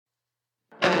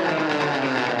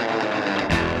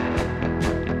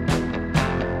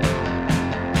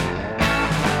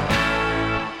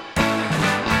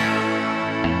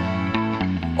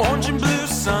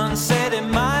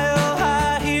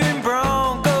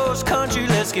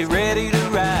let's get ready to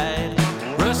ride.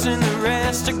 Russ and the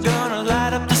rest are gonna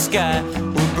light up the sky.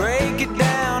 We'll break it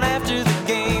down after the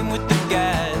game with the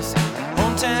guys.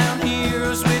 Hometown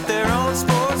heroes with their own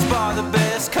sports bar. The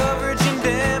best coverage in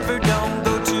Denver, don't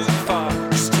go too far.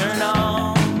 Just turn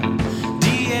on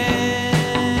DNVR.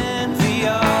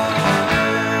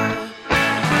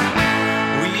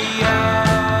 We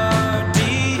are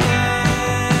DNVR.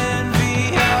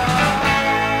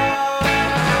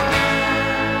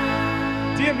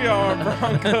 DNVR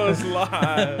Broncos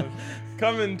Live,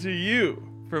 coming to you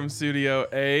from Studio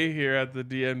A here at the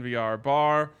DNVR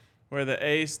bar, where the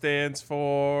A stands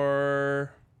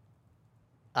for...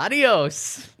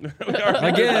 Adios.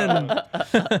 Again.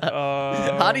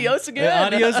 Adios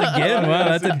again. Adios again. Wow,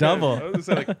 that's a double. I was gonna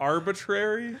say, like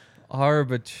arbitrary.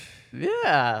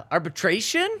 Yeah.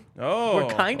 Arbitration? Oh,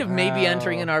 We're kind of maybe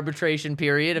entering an arbitration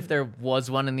period if there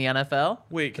was one in the NFL.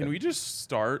 wait. Can we just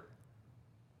start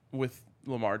with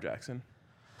Lamar Jackson?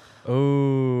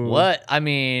 Oh. What? I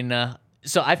mean,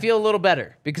 so I feel a little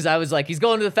better because I was like, he's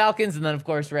going to the Falcons. And then, of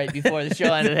course, right before the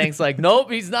show ended, Hank's like,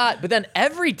 nope, he's not. But then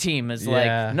every team is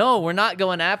Yeah. like, no, we're not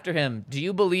going after him. Do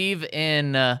you believe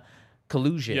in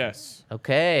collusion? Yes.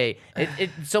 Okay.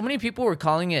 So many people were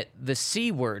calling it the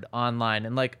C word online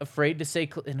and like afraid to say,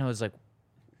 and I was like,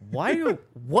 why are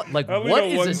what? Like, I only what know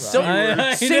is one this? C So, word.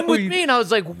 I same know with you- me. And I was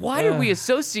like, why are we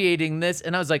associating this?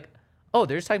 And I was like, oh,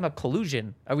 they're just talking about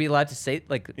collusion. Are we allowed to say,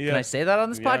 like, Yeah. can I say that on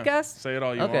this Yeah. podcast? Say it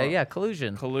all you Okay, want. yeah,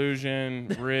 collusion.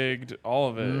 Collusion, rigged, all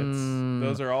of it.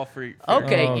 Those are all free.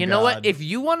 Okay, Oh, you know what? God. If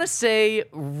you want to say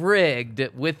rigged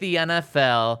with the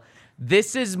NFL,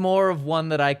 this is more of one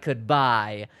that I could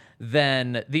buy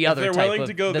than the other they're type willing of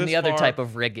to go than this the other far- type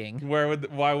of rigging. Why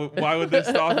would they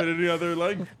stop at any other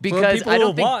leg? Because people I will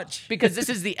don't think watch. because this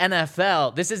is the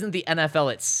NFL. This isn't the NFL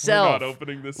We're itself not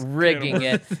opening this can of rigging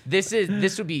worms. it.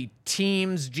 This would be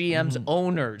teams, GMs,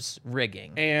 owners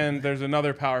rigging. And there's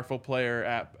another powerful player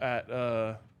at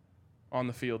on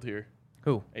the field here.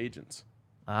 Who? Agents.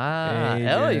 Oh,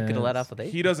 you could have let Agents. off with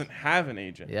eight. He doesn't have an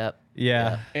agent. Yep.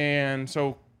 Yeah. And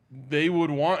so they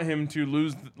would want him to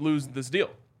lose this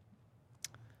deal.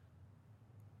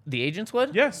 The agents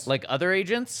would? Yes. Like other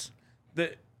agents?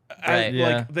 The Right. Yeah.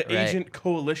 like the Right. agent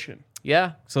coalition.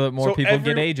 Yeah. So that more So people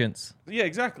every- get agents. Yeah,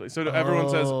 exactly. So everyone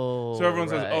says,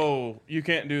 right. "Oh, you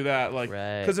can't do that." Like,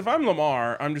 Right. because if I'm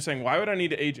Lamar, I'm just saying, why would I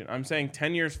need an agent? I'm saying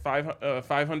 10 years,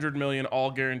 500 million,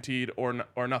 all guaranteed,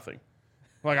 or nothing.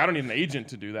 Like, I don't need an agent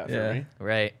to do that Yeah. for me.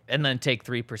 Right. And then take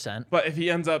 3%. But if he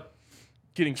ends up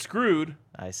getting screwed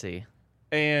I see.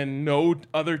 and no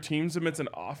other team submits an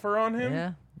offer on him,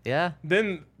 Yeah. Yeah.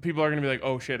 then people are gonna be like,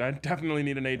 "Oh shit, I definitely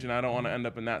need an agent. I don't want to end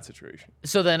up in that situation."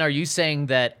 So then are you saying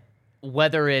that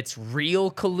whether it's real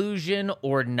collusion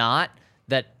or not,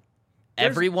 that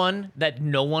that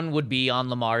no one would be on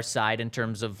Lamar's side in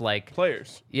terms of like,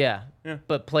 Players. yeah. Yeah.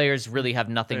 But players really have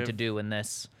nothing They to have- do in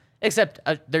this, except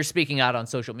they're speaking out on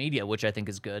social media, which I think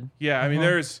is good. Yeah, I mean,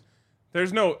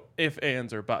 there's no ifs,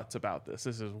 ands, or buts about this.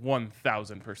 This is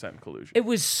 1,000% collusion. It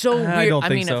was so weird. I don't I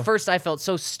think mean, so. at first I felt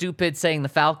so stupid saying the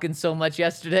Falcons so much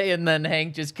yesterday, and then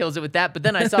Hank just kills it with that. But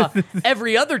then I saw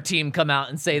every other team come out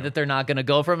and say that they're not going to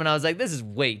go for him, and I was like, this is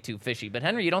way too fishy. But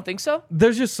Henry, you don't think so?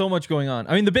 There's just so much going on.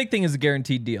 I mean, the big thing is a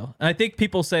guaranteed deal. And I think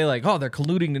people say, like, oh, they're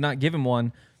colluding to not give him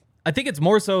one. I think it's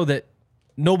more so that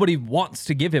nobody wants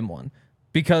to give him one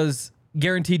because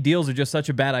guaranteed deals are just such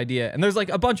a bad idea. And there's like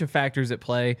a bunch of factors at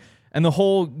play. And the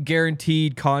whole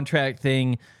guaranteed contract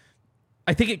thing,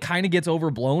 I think it kind of gets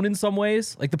overblown in some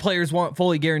ways. Like the players want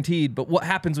fully guaranteed, but what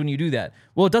happens when you do that?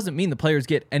 Well, it doesn't mean the players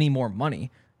get any more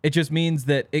money. It just means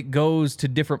that it goes to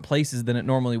different places than it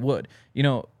normally would. You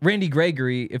know, Randy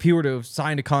Gregory, if he were to have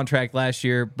signed a contract last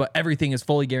year, but everything is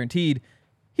fully guaranteed,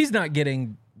 he's not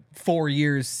getting 4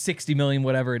 years, 60 million,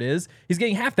 whatever it is. He's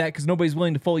getting half that because nobody's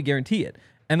willing to fully guarantee it.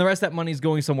 And the rest of that money is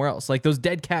going somewhere else. Like those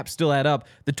dead caps still add up.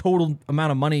 The total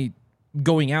amount of money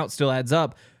going out still adds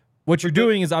up. What you're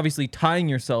doing is obviously tying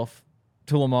yourself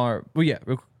to Lamar. Well, yeah,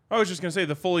 I was just gonna say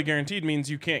the fully guaranteed means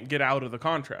you can't get out of the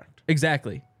contract.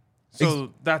 exactly.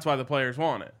 So that's why the players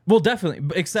want it. Well, definitely.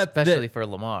 But except Especially that for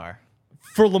Lamar.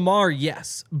 for Lamar,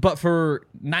 yes. But for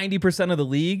 90% of the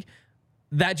league,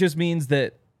 that just means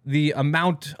that the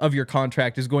amount of your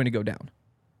contract is going to go down.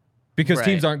 Because Right.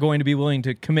 teams aren't going to be willing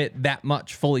to commit that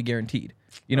much fully guaranteed.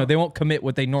 You know, they won't commit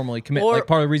what they normally commit. Or- Like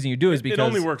part of the reason you do is because It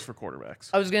only works for quarterbacks.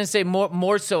 I was gonna say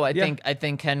more so. Yeah. I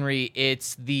think Henry,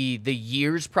 it's the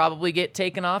years probably get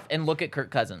taken off. And look at Kirk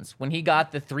Cousins when he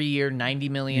got the 3-year, $90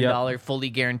 million fully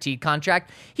guaranteed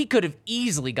contract. He could have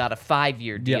easily got a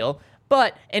 5-year deal.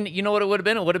 But and you know what it would have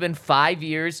been? It would have been 5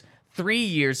 years, 3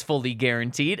 years fully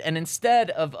guaranteed, and instead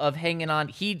of hanging on,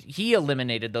 he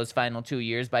eliminated those final 2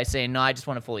 years by saying, no, I just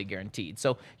want it fully guaranteed.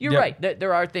 So you're Yep. right.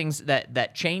 There are things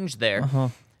that change there.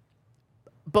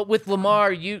 But with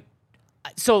Lamar,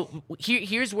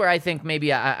 here's where I think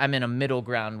maybe I'm in a middle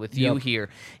ground with you Yep. here,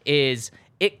 is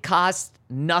it costs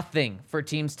nothing for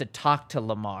teams to talk to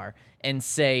Lamar and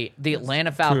say, the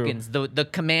Atlanta Falcons, the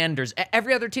Commanders,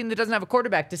 every other team that doesn't have a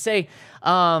quarterback, to say,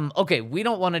 okay, we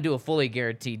don't want to do a fully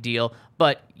guaranteed deal,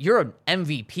 but you're an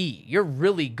MVP. You're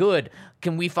really good.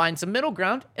 Can we find some middle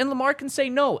ground? And Lamar can say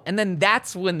no. And then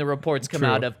that's when the reports come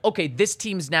out of, okay, this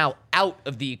team's now out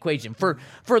of the equation. For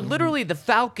literally the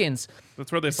Falcons,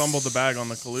 That's where they fumbled the bag on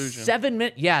the collusion. 7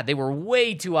 minutes. Yeah, they were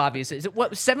way too obvious. Is it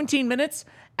 17 minutes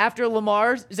after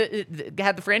Lamar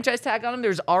had the franchise tag on him?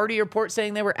 There's already a report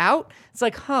saying they were out. It's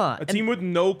like, huh? A team with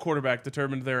no quarterback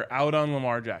determined they're out on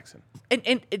Lamar Jackson.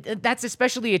 And that's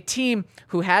especially a team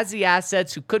who has the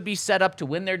assets, who could be set up to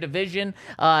win their division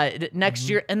next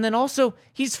year. And then also,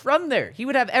 he's from there. He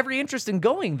would have every interest in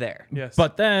going there. Yes.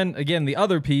 But then again, the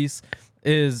other piece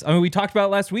is, I mean, we talked about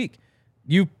it last week.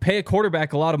 You pay a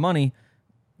quarterback a lot of money,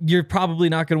 you're probably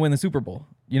not going to win the Super Bowl.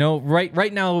 You know,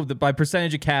 right now, by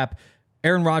percentage of cap,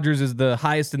 Aaron Rodgers is the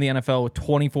highest in the NFL with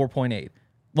 24.8.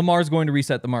 Lamar's going to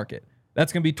reset the market.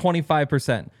 That's going to be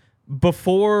 25%.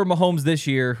 Before Mahomes this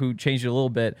year, who changed it a little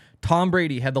bit, Tom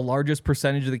Brady had the largest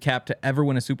percentage of the cap to ever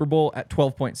win a Super Bowl at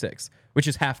 12.6, which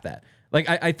is half that. Like,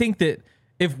 I think that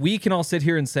if we can all sit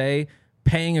here and say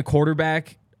paying a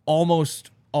quarterback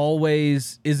almost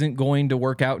always isn't going to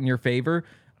work out in your favor,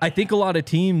 I think a lot of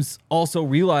teams also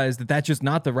realize that that's just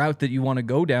not the route that you want to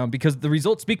go down, because the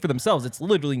results speak for themselves. It's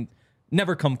literally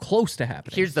never come close to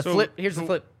happening. Here's the flip. Here's the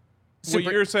flip. What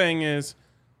you're saying is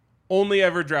only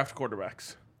ever draft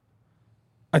quarterbacks.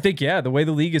 I think, yeah, the way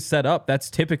the league is set up, that's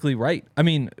typically right. I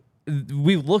mean,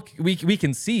 we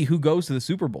can see who goes to the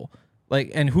Super Bowl,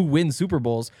 like, and who wins Super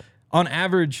Bowls. On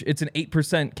average, it's an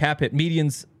 8% cap hit.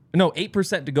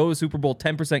 8% to go to Super Bowl,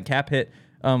 10% cap hit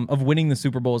of winning the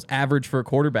Super Bowl is average for a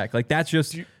quarterback. Like, that's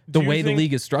just the Do you way the think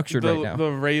league is structured right now.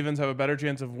 The Ravens have a better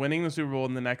chance of winning the Super Bowl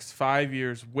in the next 5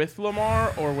 years with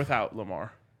Lamar or without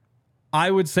Lamar? I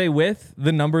would say with.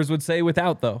 The numbers would say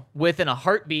without, though. Within a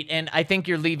heartbeat, and I think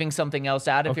you're leaving something else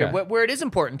out of here. Okay. Where it is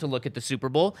important to look at the Super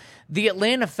Bowl, the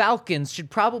Atlanta Falcons should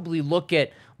probably look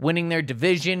at winning their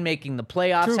division, making the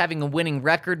playoffs, having a winning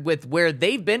record with where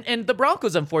they've been. And the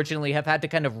Broncos, unfortunately, have had to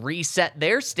kind of reset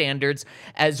their standards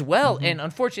as well. And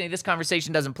unfortunately, this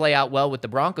conversation doesn't play out well with the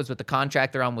Broncos, with the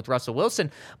contract they're on with Russell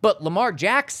Wilson. But Lamar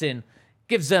Jackson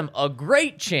gives them a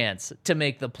great chance to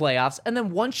make the playoffs. And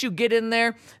then once you get in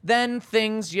there, then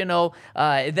things,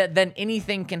 then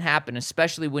anything can happen,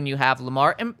 especially when you have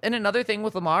Lamar. And another thing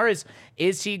with Lamar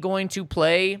is he going to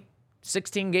play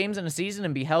 16 games in a season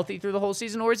and be healthy through the whole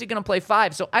season, or is he going to play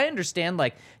 5? So I understand,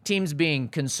 like, teams being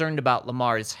concerned about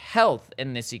Lamar's health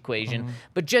in this equation,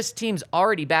 but just teams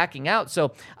already backing out.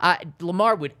 So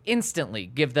Lamar would instantly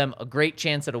give them a great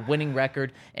chance at a winning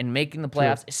record and making the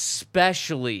playoffs,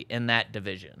 especially in that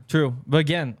division. True. But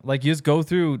again, like, you just go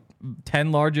through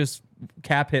 10 largest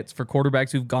cap hits for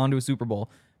quarterbacks who've gone to a Super Bowl.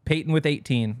 Peyton with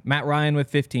 18, Matt Ryan with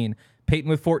 15, Peyton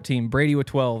with 14, Brady with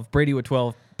 12,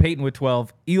 Peyton with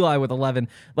 12, Eli with 11.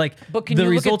 Like, But can the you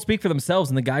look results at- speak for themselves,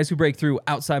 and the guys who break through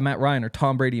outside Matt Ryan are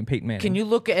Tom Brady and Peyton Manning. Can you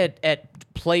look at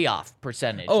playoff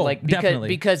percentage? Oh, because, definitely.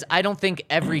 Because I don't think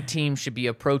every team should be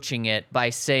approaching it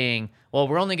by saying, well,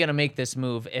 we're only going to make this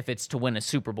move if it's to win a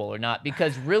Super Bowl or not.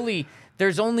 Because really,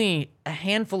 there's only a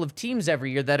handful of teams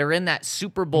every year that are in that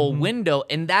Super Bowl window,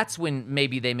 and that's when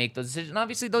maybe they make those decisions.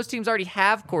 Obviously, those teams already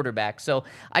have quarterbacks, so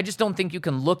I just don't think you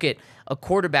can look at a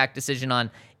quarterback decision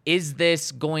on, is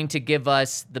this going to give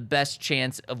us the best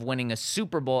chance of winning a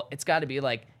Super Bowl? It's got to be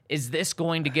like, is this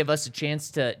going to give us a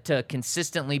chance to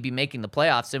consistently be making the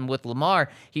playoffs? And with Lamar,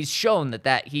 he's shown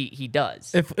that he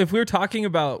does. If we were talking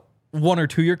about 1 or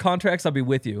 2 year contracts, I'll be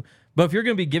with you. But if you're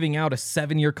going to be giving out a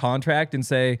 7-year contract and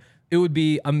say it would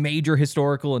be a major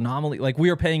historical anomaly, like,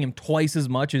 we are paying him twice as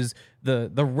much as the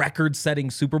record-setting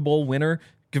Super Bowl winner,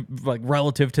 like,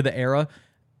 relative to the era.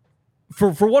 For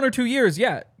 1 or 2 years,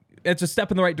 yeah, it's a step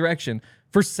in the right direction.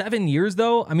 For 7 years,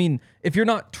 though, I mean, if you're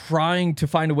not trying to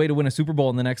find a way to win a Super Bowl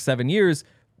in the next 7 years,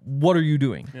 what are you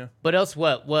doing? Yeah. But else,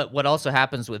 what also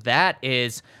happens with that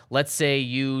is, let's say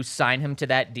you sign him to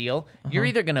that deal. You're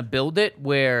either going to build it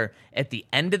where at the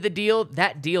end of the deal,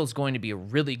 that deal is going to be a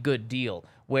really good deal,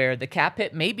 where the cap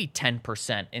hit may be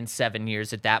 10% in 7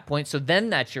 years at that point. So then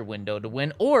that's your window to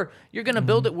win. Or you're going to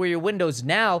build it where your window's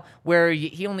now, where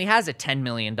he only has a $10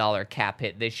 million cap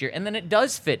hit this year, and then it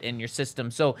does fit in your system.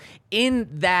 So in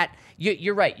that,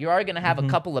 you're right. You are going to have a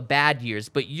couple of bad years,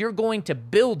 but you're going to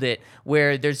build it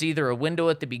where there's either a window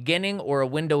at the beginning or a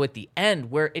window at the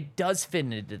end where it does fit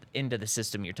into the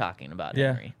system you're talking about,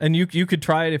 Yeah, Henry. and you could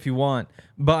try it if you want,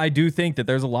 but I do think that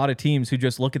there's a lot of teams who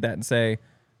just look at that and say,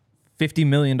 $50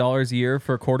 million a year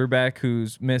for a quarterback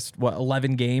who's missed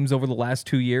 11 games over the last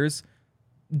 2 years.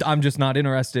 I'm just not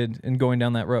interested in going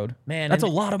down that road. Man, that's a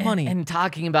lot of money. And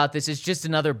talking about this is just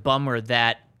another bummer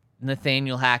that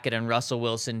Nathaniel Hackett and Russell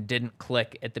Wilson didn't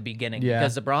click at the beginning,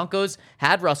 because the Broncos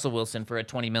had Russell Wilson for a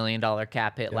 $20 million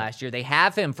cap hit last year. They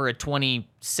have him for a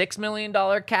 $26 million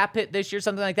cap hit this year,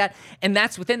 something like that. And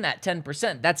that's within that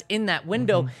 10%. That's in that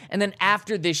window. And then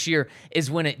after this year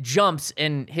is when it jumps,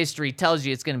 and history tells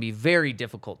you it's going to be very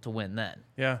difficult to win then.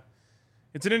 Yeah.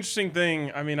 It's an interesting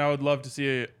thing. I mean, I would love to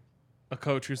see a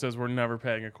coach who says we're never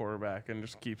paying a quarterback and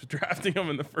just keeps drafting them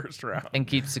in the first round. And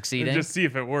keep succeeding. And just see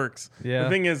if it works. Yeah. The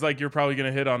thing is, like, you're probably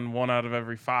going to hit on 1 out of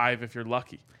every 5 if you're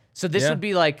lucky. So this would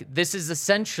be like, this is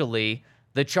essentially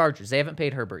the Chargers. They haven't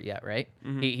paid Herbert yet, right?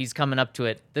 He's coming up to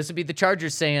it. This would be the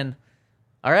Chargers saying,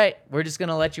 all right, we're just going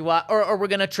to let you watch, or we're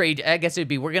going to trade. I guess it would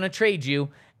be, we're going to trade you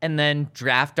and then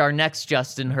draft our next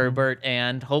Justin Herbert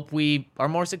and hope we are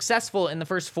more successful in the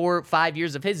first 4 or 5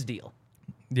 years of his deal.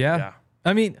 Yeah.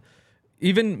 I mean,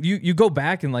 even you go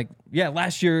back and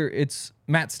last year it's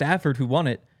Matt Stafford who won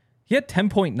it. He had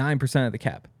 10.9% of the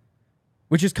cap,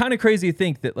 which is kind of crazy to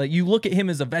think that, like, you look at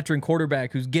him as a veteran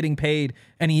quarterback who's getting paid,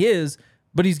 and he is,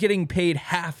 but he's getting paid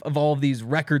half of all of these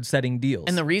record-setting deals.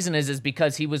 And the reason is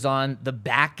because he was on the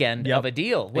back end of a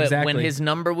deal Exactly. when his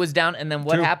number was down. And then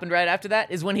what happened right after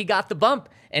that is when he got the bump.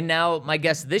 And now my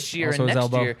guess this year Also and his next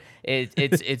elbow. year,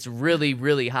 it's really,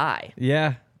 really high.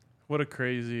 Yeah. What a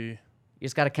crazy... You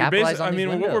just got to capitalize on these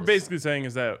windows. what we're basically saying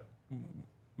is that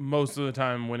most of the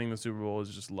time winning the Super Bowl is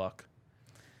just luck.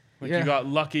 Like, you got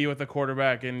lucky with a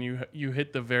quarterback and you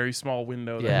hit the very small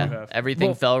window that you have.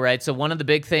 Everything fell right. So one of the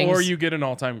big things... Or you get an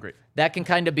all-time great. That can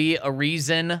kind of be a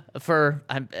reason for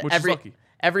Which is lucky.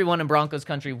 Everyone in Broncos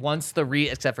country wants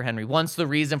except for Henry, wants the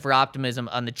reason for optimism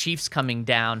on the Chiefs coming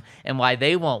down and why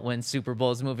they won't win Super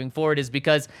Bowls moving forward is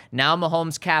because now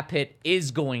Mahomes' cap hit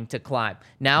is going to climb.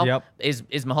 Now, is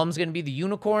Mahomes going to be the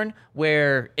unicorn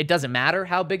where it doesn't matter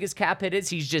how big his cap hit is?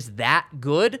 He's just that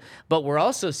good. But we're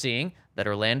also seeing that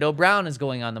Orlando Brown is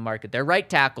going on the market. Their right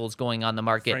tackle is going on the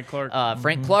market. Frank Clark.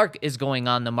 Frank Clark is going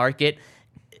on the market.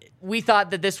 We thought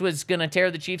that this was going to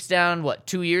tear the Chiefs down,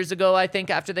 2 years ago, I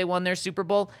think, after they won their Super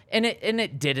Bowl, and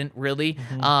it didn't really.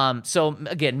 So,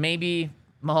 again, maybe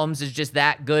Mahomes is just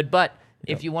that good, but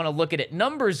if you want to look at it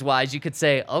numbers-wise, you could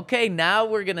say, okay, now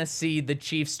we're going to see the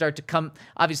Chiefs start to come.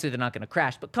 Obviously, they're not going to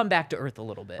crash, but come back to earth a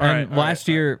little bit. And last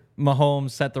year,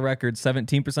 Mahomes set the record,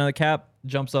 17% of the cap,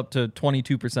 jumps up to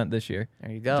 22% this year.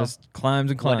 There you go. Just climbs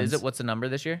and climbs. What is it? What's the number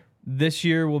this year? This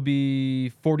year will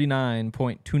be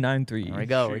 49.293. There we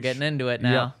go. We're getting into it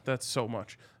now. Yeah. That's so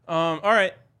much. All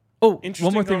right. Oh, Interesting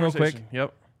one more thing real quick. conversation.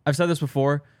 Yep. I've said this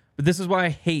before, but this is why I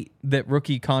hate that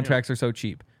rookie contracts are so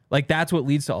cheap. Like, that's what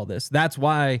leads to all this. That's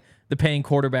why the paying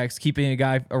quarterbacks, keeping a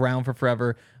guy around for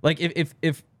forever. Like,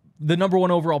 if the number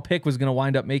 1 overall pick was going to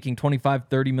wind up making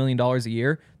 $25-30 million a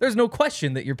year, there's no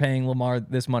question that you're paying Lamar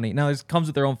this money. Now, this comes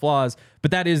with their own flaws, but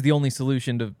that is the only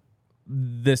solution to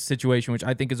this situation, which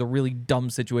I think is a really dumb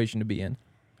situation to be in.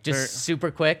 Just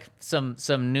super quick, some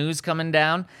news coming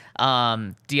down.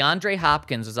 DeAndre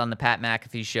Hopkins was on the Pat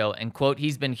McAfee show, and quote,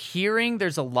 he's been hearing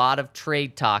there's a lot of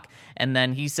trade talk, and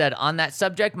then he said on that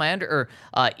subject, Ian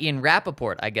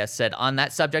Rappaport, I guess, said on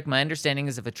that subject, my understanding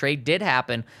is if a trade did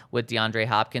happen with DeAndre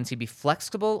Hopkins, he'd be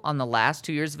flexible on the last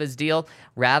 2 years of his deal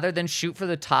rather than shoot for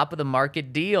the top of the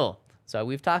market deal. So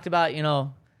we've talked about,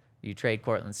 you trade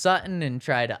Cortland Sutton and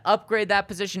try to upgrade that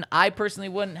position. I personally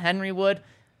wouldn't. Henry would.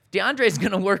 DeAndre's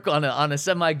going to work on a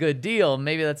semi-good deal.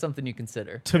 Maybe that's something you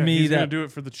consider. To me, he's going that to do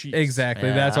it for the Chiefs. exactly.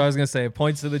 Yeah. That's what I was going to say.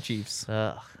 Points to the Chiefs.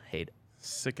 Ugh, hate it.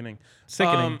 Sickening.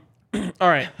 Sickening. All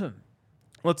right.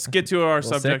 Let's get to our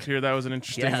Little subject sick. here. That was an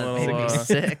interesting Yeah, little made me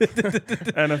sick.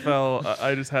 NFL.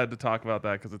 I just had to talk about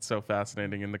that because it's so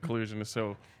fascinating and the collusion is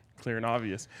so clear and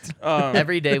obvious.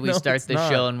 Every day we No, start it's this not.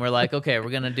 show and we're like, okay,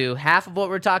 we're going to do half of what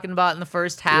we're talking about in the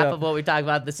first, half of what we talk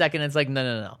about in the second. It's like,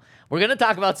 no. We're going to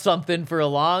talk about something for a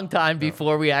long time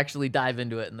before we actually dive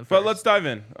into it in the first. But let's dive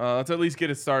in. Let's at least get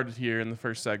it started here in the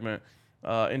first segment.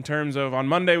 In terms of, on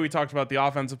Monday, we talked about the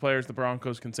offensive players the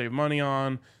Broncos can save money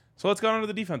on. So let's go on to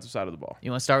the defensive side of the ball.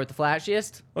 You want to start with the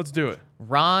flashiest? Let's do it.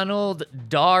 Ronald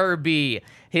Darby.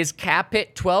 His cap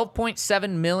hit $12.7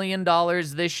 million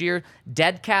this year.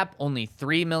 Dead cap, only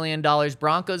 $3 million.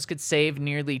 Broncos could save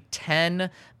nearly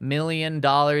 $10 million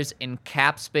in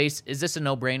cap space. Is this a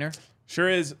no-brainer? Sure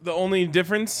is. The only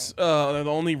difference, the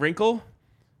only wrinkle,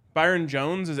 Byron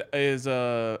Jones is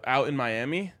out in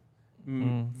Miami.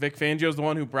 Vic Fangio's the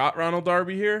one who brought Ronald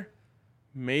Darby here.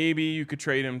 Maybe you could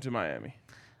trade him to Miami.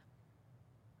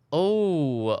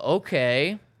 Oh,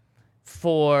 okay.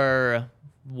 For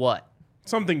what?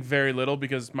 Something very little,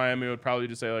 because Miami would probably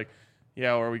just say, like,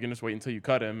 yeah, or we can just wait until you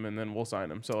cut him and then we'll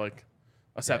sign him. So, like,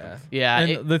 a seventh. Yeah.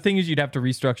 And the thing is, you'd have to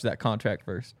restructure that contract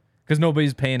first because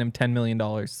nobody's paying him $10 million.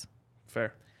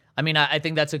 Fair. I mean, I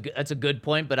think that's a good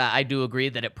point, but I do agree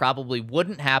that it probably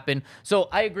wouldn't happen. So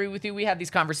I agree with you. We had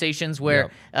these conversations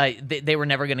where they were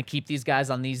never going to keep these guys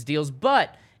on these deals.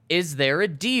 But is there a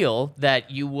deal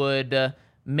that you would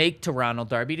make to Ronald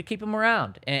Darby to keep him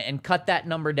around and cut that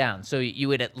number down? So you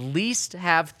would at least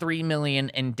have $3 million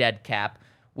in dead cap.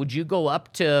 Would you go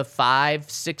up to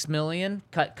 $5-6 million,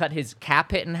 cut his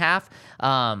cap hit in half,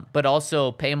 but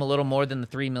also pay him a little more than the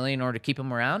 $3 million in order to keep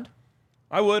him around?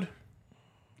 I would.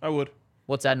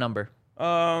 What's that number?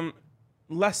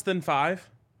 Less than 5.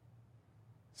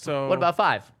 So What about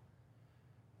 5?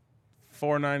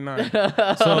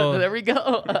 499. So There we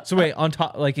go. So wait, on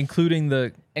top, like including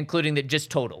the, Including the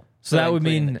just total. so that would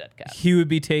including the mean dead cap. he would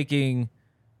be taking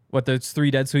what, there's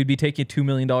 3 dead, so he'd be taking a $2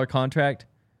 million contract.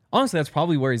 Honestly, that's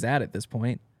probably where he's at this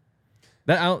point.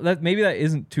 That maybe that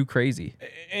isn't too crazy.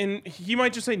 And he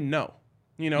might just say no,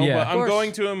 Yeah. but Of I'm course.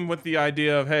 going to him with the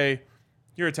idea of, hey,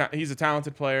 he's a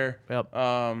talented player.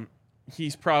 Yep.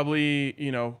 He's probably,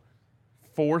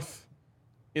 fourth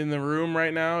in the room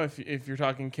right now if you're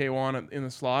talking K1 in the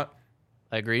slot.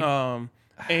 I agree.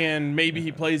 And maybe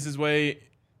he plays his way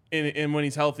and when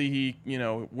he's healthy, he,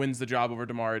 wins the job over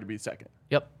Damari to be second.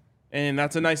 Yep. And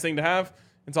that's a nice thing to have.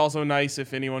 It's also nice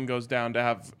if anyone goes down to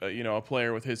have, a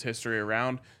player with his history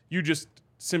around. You just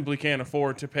simply can't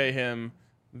afford to pay him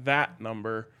that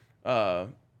number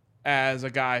as a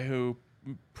guy who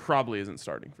probably isn't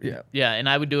starting for you. Yeah. Yeah, and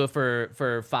I would do it for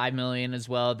 $5 million as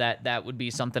well. That would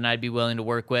be something I'd be willing to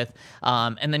work with.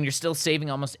 And then you're still saving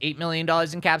almost $8 million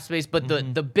in cap space. But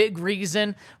the big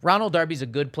reason Ronald Darby's a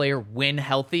good player when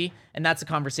healthy, and that's a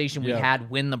conversation we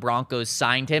had when the Broncos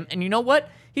signed him. And you know what?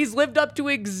 He's lived up to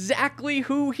exactly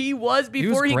who he was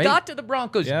before he great. got to the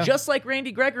Broncos, Yeah. just like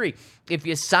Randy Gregory. If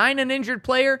you sign an injured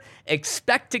player,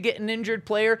 expect to get an injured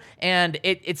player, and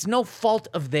it's no fault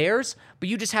of theirs, but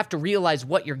you just have to realize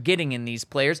what you're getting in these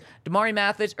players.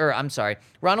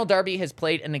 Ronald Darby has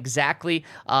played in exactly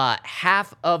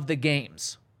half of the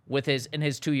games in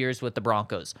his 2 years with the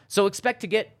Broncos. So expect to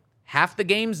get half the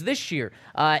games this year.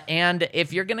 And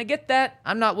if you're going to get that,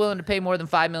 I'm not willing to pay more than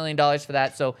 $5 million for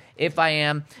that. So if I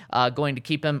am going to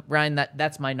keep him, Ryan,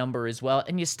 that's my number as well.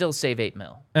 And you still save $8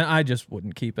 million. And I just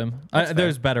wouldn't keep him.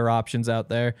 There's better options out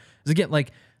there. 'Cause again,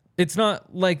 like, it's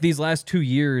not like these last 2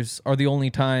 years are the only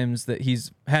times that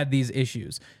he's had these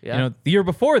issues. Yeah. The year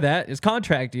before that, his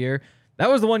contract year, that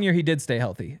was the one year he did stay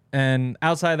healthy. And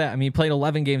outside of that, I mean, he played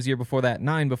 11 games the year before that,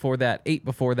 9 before that, 8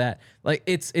 before that. Like,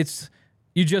 it's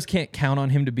you just can't count on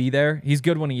him to be there. He's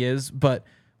good when he is, but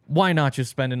why not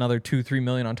just spend another $2-3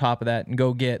 million on top of that and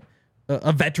go get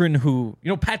a veteran who,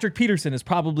 Patrick Peterson is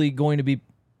probably going to be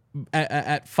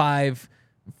at $5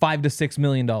 to $6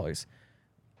 million.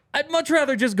 I'd much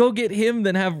rather just go get him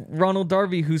than have Ronald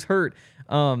Darby, who's hurt.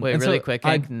 Wait, and really so quick,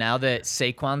 Hank, now that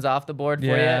Saquon's off the board for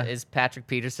Yeah. you, is Patrick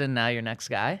Peterson now your next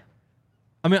guy?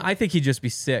 I mean, I think he'd just be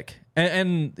sick,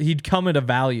 and he'd come at a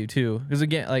value too. Because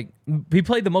again, like, he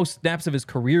played the most snaps of his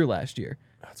career last year.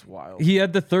 That's wild. He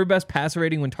had the third best passer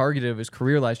rating when targeted of his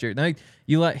career last year. Now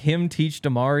you let him teach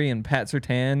Damari and Pat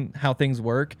Surtain how things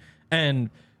work, and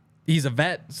he's a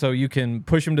vet, so you can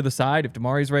push him to the side if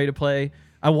Damari's ready to play.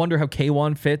 I wonder how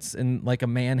K1 fits in like a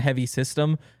man-heavy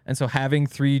system, and so having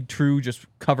 3 true just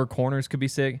cover corners could be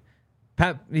sick.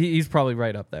 Pat, he's probably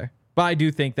right up there. But I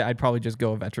do think that I'd probably just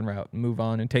go a veteran route and move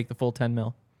on and take the full 10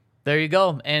 mil. There you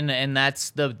go, and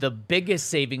that's the biggest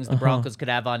savings the Broncos could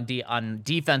have on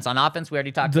defense. On offense, we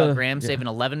already talked about Graham saving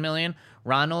 $11 million.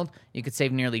 Ronald, you could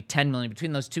save nearly $10 million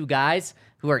between those two guys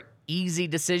who are easy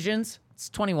decisions. It's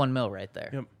 $21 million right there.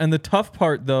 Yep. And the tough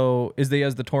part, though, is that he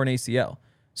has the torn ACL,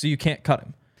 so you can't cut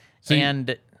him.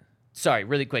 So sorry,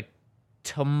 really quick.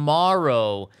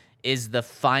 Tomorrow is the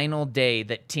final day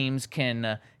that teams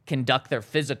can conduct their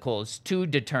physicals to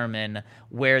determine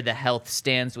where the health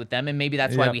stands with them. And maybe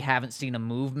that's why Yep. we haven't seen a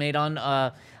move made on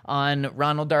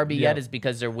Ronald Darby yet, Yep. is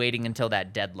because they're waiting until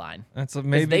that deadline. That's Because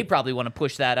maybe they probably want to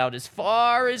push that out as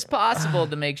far as possible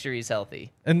to make sure he's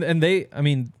healthy. and they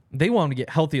they want him to get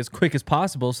healthy as quick as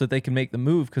possible so that they can make the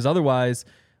move, because otherwise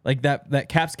like that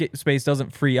cap space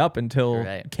doesn't free up until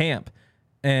Right. camp,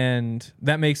 and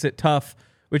that makes it tough.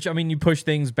 Which, I mean, you push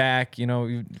things back, you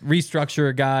restructure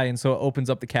a guy, and so it opens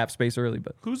up the cap space early.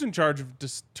 But Who's in charge of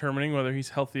determining whether he's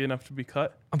healthy enough to be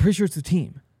cut? I'm pretty sure it's the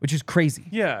team, which is crazy.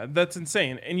 Yeah, that's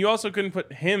insane. And you also couldn't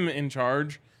put him in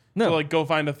charge No. to like go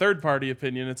find a third party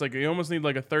opinion. It's like you almost need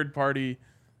like a third party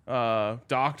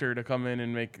doctor to come in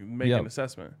and make Yep. an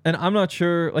assessment. And I'm not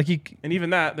sure, like, And even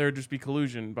that, there would just be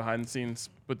collusion behind the scenes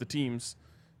with the teams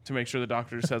to make sure the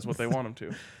doctor says what they want him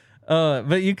to.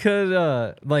 but you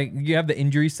could, like, you have the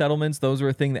injury settlements. Those are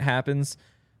a thing that happens.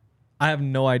 I have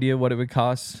no idea what it would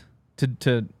cost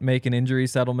to make an injury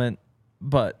settlement,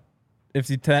 but if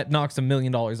that knocks $1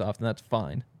 million off, then that's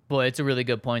fine. Boy, it's a really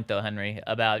good point, though, Henry,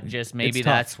 about just maybe It's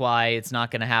tough. that's why it's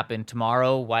not going to happen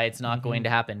tomorrow, why it's not going to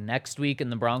happen next week, and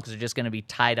the Broncos are just going to be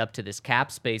tied up to this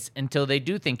cap space until they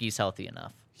do think he's healthy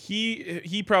enough.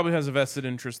 He probably has a vested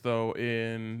interest though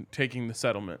in taking the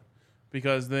settlement,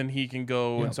 because then he can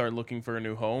go and start looking for a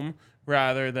new home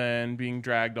rather than being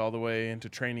dragged all the way into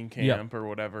training camp or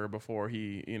whatever before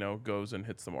he goes and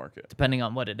hits the market. Depending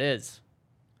on what it is,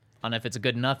 on if it's a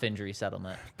good enough injury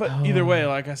settlement. But either way,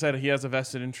 like I said, he has a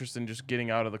vested interest in just getting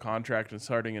out of the contract and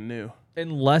starting anew.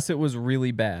 Unless it was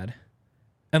really bad.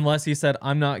 Unless he said,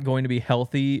 I'm not going to be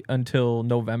healthy until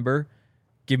November.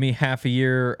 Give me half a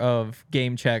year of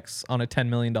game checks on a $10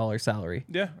 million salary.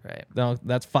 Yeah. Right. No,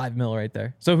 that's $5 million right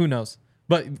there. So who knows?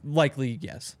 But likely,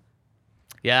 yes.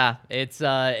 Yeah, it's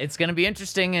going to be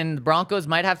interesting, and the Broncos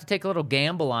might have to take a little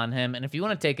gamble on him. And if you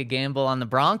want to take a gamble on the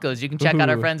Broncos, you can check out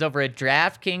our Ooh. friends over at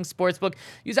DraftKings Sportsbook.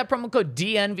 Use that promo code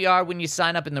DNVR when you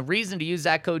sign up, and the reason to use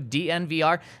that code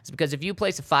DNVR is because if you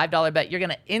place a $5 bet, you're going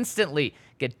to instantly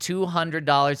get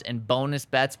 $200 in bonus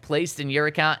bets placed in your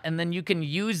account, and then you can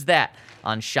use that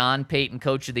on Sean Payton,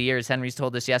 Coach of the Year, as Henry's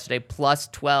told us yesterday, plus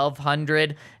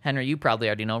 1,200. Henry, you probably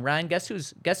already know. Ryan, guess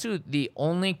who the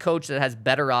only coach that has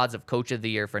better odds of Coach of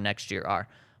the Year for next year are,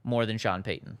 more than Sean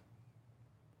Payton?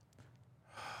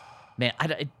 Man, I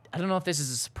don't know if this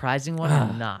is a surprising one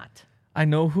or not. I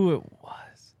know who it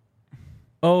was.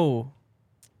 Oh,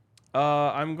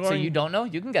 I'm going. So you don't know?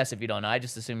 You can guess if you don't know. I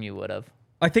just assume you would have.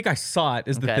 I think I saw it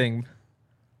is the Okay. thing.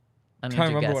 I need Trying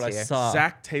to your remember guess what I here. saw.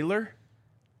 Zach Taylor.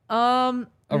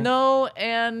 No,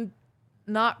 and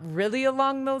not really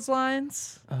along those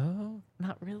lines. Oh.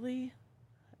 Not really.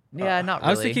 Yeah, not really.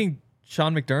 I was thinking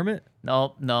Sean McDermott.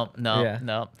 No.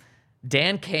 Yeah.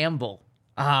 Dan Campbell.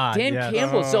 Ah, Dan yes.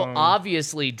 Campbell. So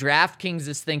obviously, DraftKings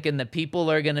is thinking that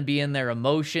people are going to be in their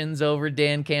emotions over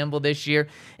Dan Campbell this year.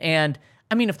 And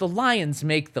I mean, if the Lions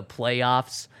make the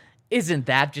playoffs, isn't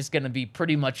that just going to be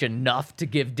pretty much enough to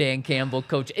give Dan Campbell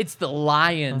coach? It's the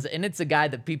Lions, and it's a guy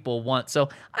that people want. So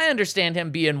I understand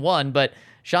him being one, but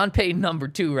Sean Payton, number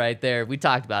two right there. We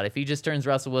talked about it. If he just turns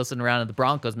Russell Wilson around and the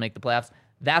Broncos make the playoffs,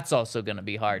 that's also going to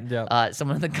be hard. Yep.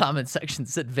 Someone in the comment section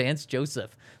said Vance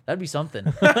Joseph. That'd be something.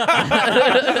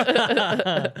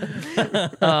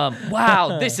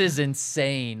 Wow, this is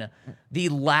insane. The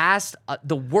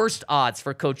worst odds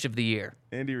for Coach of the Year.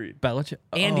 Andy Reid. Belichick.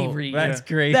 Andy Oh, Reid. That's Yeah.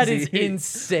 crazy. That is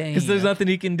insane. Because there's nothing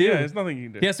he can do. Yeah, there's nothing you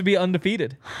can do. He has to be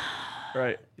undefeated.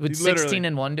 Right. Would He literally-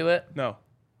 16-1 do it? No.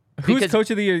 Who's Because-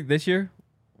 coach of the year this year?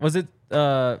 Was it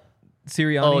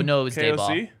Sirianni? Oh, no, it was KOC?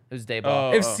 Dayball. It was Dayball.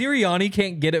 Oh. If Sirianni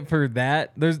can't get it for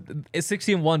that,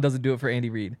 16-1 doesn't do it for Andy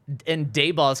Reid. And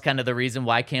Dayball is kind of the reason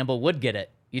why Campbell would get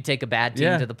it. You take a bad team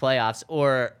Yeah. to the playoffs,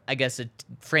 or I guess a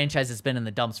franchise that's been in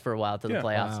the dumps for a while to the Yeah.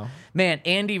 playoffs. Wow. Man,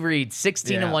 Andy Reid,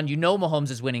 16-1. You know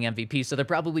Mahomes is winning MVP, so they're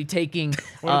probably taking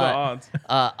What are the odds?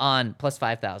 on plus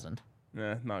 5,000.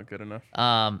 Nah, not good enough.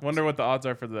 Um, Wonder what the odds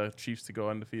are for the Chiefs to go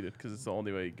undefeated, because it's the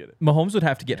only way you get it. Mahomes would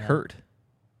have to get hurt.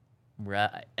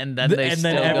 right, and then The- they and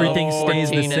still then everything go stays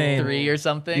the 14-3 same. or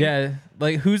something. Yeah.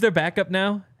 Like, who's their backup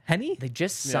now? Henny? They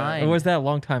just Yeah. signed. Or was that a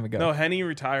long time ago? No, Henny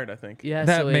retired, I think, Yeah,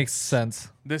 that so makes it's- sense.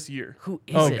 this year. Who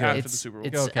is Okay. it? After It's, the Super Bowl.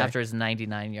 it's Okay. after his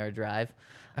 99-yard drive.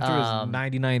 After his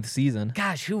 99th season.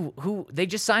 Gosh, who they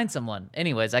just signed someone.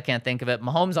 Anyways, I can't think of it.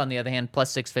 Mahomes, on the other hand,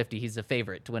 plus 650. He's a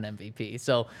favorite to win MVP.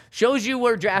 So shows you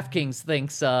where DraftKings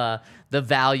thinks the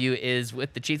value is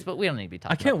with the Chiefs. But we don't need to be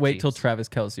talking. I can't about the wait till Chiefs. Travis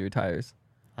Kelce retires.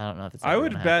 I don't know if it's. I ever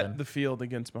would gonna bet happen. the field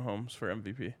against Mahomes for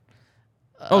MVP.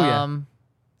 Oh, yeah.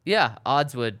 Yeah,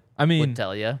 odds would. I mean, would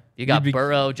tell you. You got you'd be-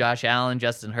 Burrow, Josh Allen,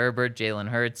 Justin Herbert, Jalen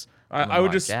Hurts. I would Lamar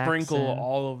just sprinkle Jackson.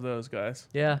 all of those guys.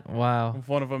 Yeah. Wow. If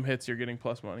one of them hits, you're getting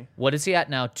plus money. What is he at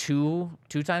now?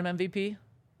 Two-time MVP,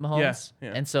 Mahomes.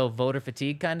 Yeah. And so voter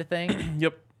fatigue kind of thing.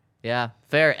 Yep. Yeah,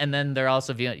 fair. And then they're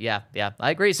also viewing. Yeah, I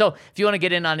agree. So if you want to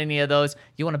get in on any of those,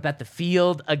 you want to bet the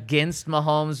field against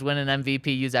Mahomes, win an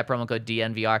MVP, use that promo code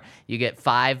DNVR. You get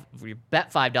you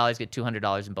bet $5, get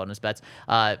 $200 in bonus bets.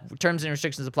 Terms and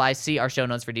restrictions apply. See our show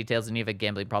notes for details. And you have a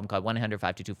gambling problem, call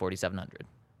 1-800-522-4700.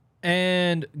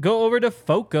 And go over to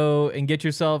FOCO and get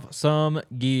yourself some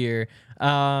gear.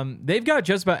 They've got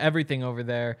just about everything over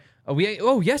there.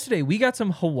 Yesterday we got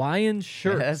some Hawaiian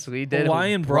shirts. Yes, we did.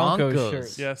 Hawaiian Broncos Broncos.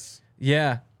 shirts. Yes.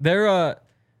 Yeah, they're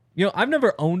I've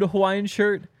never owned a Hawaiian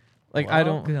shirt. Like I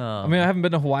haven't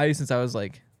been to Hawaii since I was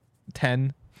like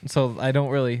 10, so I don't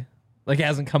really it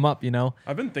hasn't come up.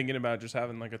 I've been thinking about just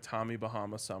having like a Tommy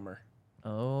Bahama summer.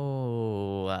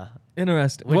 Oh.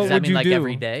 Interesting. Does What that would mean you like do?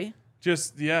 every day?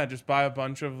 Just buy a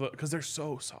bunch of because they're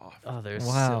so soft. Oh, they're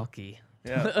Wow. silky.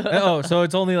 Yeah. So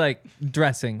it's only like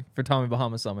dressing for Tommy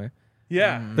Bahama summer.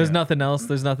 Yeah. There's nothing else.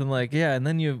 There's nothing like and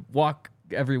then you walk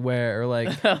everywhere or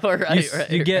like right.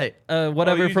 you get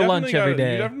whatever Oh, you for lunch definitely every gotta-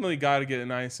 day. You definitely got to get it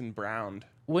nice and browned.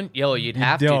 You'd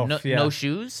have to. Dof, yeah. No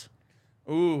shoes?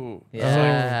 Ooh.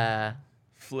 Yeah.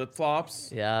 Flip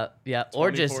flops. Yeah. Or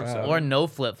just 24/7. or no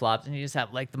flip flops, and you just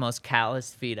have like the most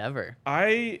calloused feet ever.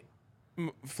 My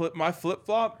flip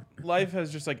flop life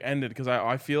has just like ended because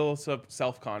I feel so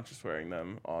self conscious wearing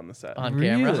them on the set. On Really?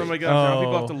 camera. So I'm like, now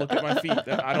people Oh. have to look at my feet.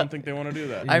 I don't think they want to do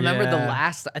that. I remember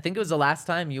Yeah. I think it was the last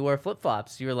time you wore flip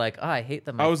flops. You were like, "Oh, I hate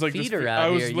them. My I was like feet this- are I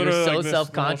out was here." You were literally so like this the whole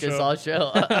self-conscious show. all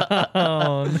show.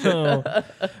 Oh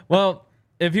no. Well,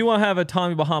 if you want to have a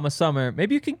Tommy Bahama summer,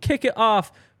 maybe you can kick it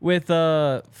off with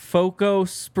FOCO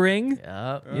Spring.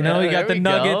 Yep. You know, you There got the we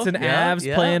Nuggets go. and Yeah, Avs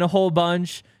yeah. playing a whole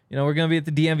bunch. We're going to be at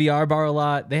the DNVR bar a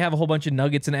lot. They have a whole bunch of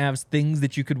Nuggets and Avs things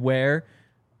that you could wear.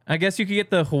 I guess you could get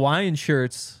the Hawaiian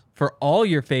shirts for all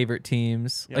your favorite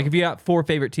teams. Yeah. Like if you got 4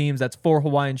 favorite teams, that's 4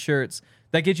 Hawaiian shirts.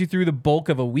 That gets you through the bulk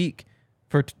of a week,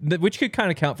 which could kind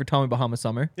of count for Tommy Bahama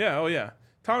summer. Yeah. Oh yeah.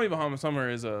 Tommy Bahama summer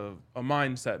is a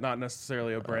mindset, not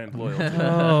necessarily a brand loyalty.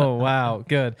 Oh, wow.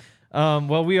 Good.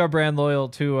 Well, we are brand loyal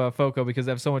to FOCO because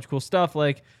they have so much cool stuff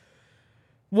like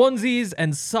onesies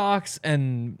and socks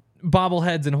and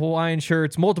bobbleheads and Hawaiian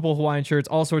shirts, multiple Hawaiian shirts,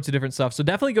 all sorts of different stuff. So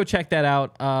definitely go check that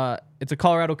out. It's a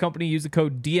Colorado company. Use the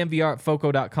code DNVR at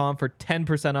FOCO.com for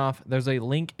 10% off. There's a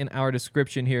link in our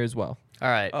description here as well. All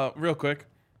right. Real quick,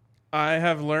 I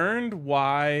have learned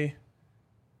why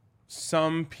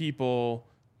some people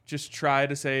just try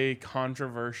to say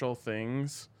controversial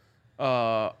things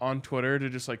on Twitter to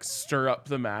just like stir up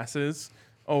the masses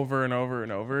over and over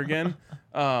and over again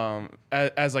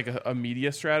as like a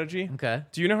media strategy. Okay.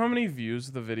 Do you know how many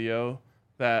views the video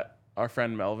that our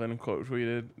friend Melvin quote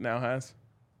tweeted now has?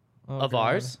 Of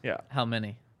ours? Yeah, How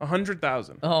many?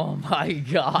 100,000. Oh my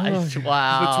gosh!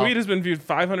 Wow. The tweet has been viewed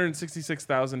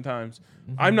 566,000 times.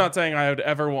 I'm not saying I would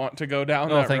ever want to go down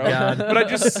that thank road, God. but I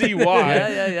just see why.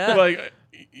 Yeah. Like,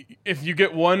 if you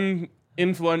get one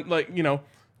Pat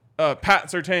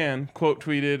Surtain quote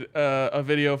tweeted a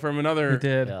video from He another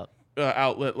did. Yep.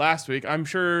 outlet last week. I'm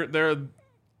sure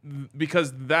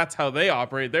because that's how they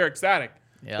operate. They're ecstatic.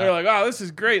 Yeah. They're like, "Oh, this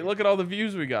is great! Look at all the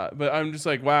views we got." But I'm just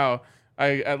like, "Wow!"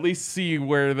 I at least see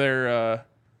where their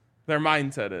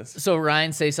mindset is. So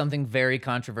Ryan, say something very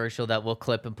controversial that we'll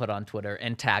clip and put on Twitter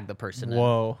and tag the person in.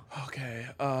 Whoa. Okay.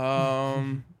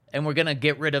 And we're gonna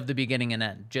get rid of the beginning and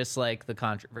end, just like the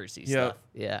controversy Yep. stuff.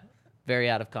 Yeah. Very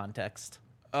out of context.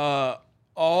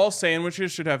 All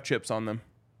sandwiches should have chips on them.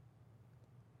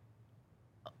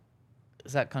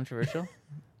 Is that controversial?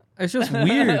 It's just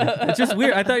weird. It's just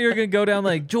weird. I thought you were gonna go down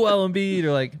like Joel Embiid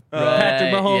or like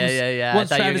Patrick Right. Mahomes. Yeah. I Once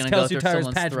thought you were Travis gonna go Kelce through retires,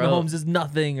 someone's Patrick throat. Mahomes is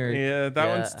nothing. Or Yeah, that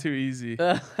Yeah. one's too easy.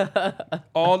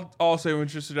 all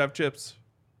sandwiches should have chips.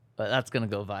 But that's gonna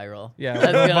go viral. Yeah,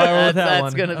 That's we'll go gonna, viral with that that's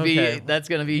one. gonna be Okay. that's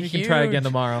gonna be we huge. can try again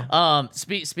tomorrow.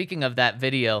 Speaking of that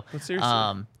video, But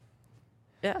seriously.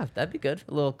 yeah, that'd be good.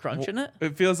 A little crunch in it.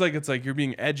 It feels like it's like you're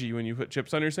being edgy when you put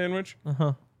chips on your sandwich.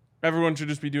 Uh-huh. Everyone should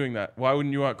just be doing that. Why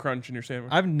wouldn't you want crunch in your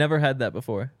sandwich? I've never had that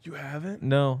before. You haven't?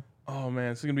 No. Oh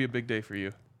man, it's gonna be a big day for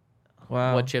you.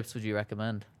 Wow. What chips would you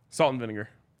recommend? Salt and vinegar.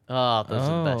 Oh, those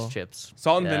are the Oh. best chips.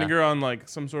 Salt and Yeah. vinegar on like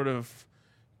some sort of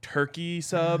turkey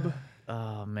sub.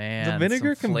 Oh man, The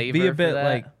vinegar some can be flavor a bit for that.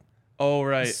 like Oh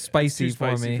right, It's spicy too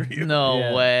for spicy me. for you. No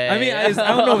Yeah. way. I mean, I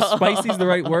don't know if spicy is the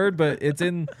right word, but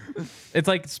it's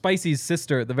like spicy's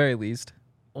sister at the very least.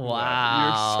 Wow.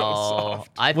 You're so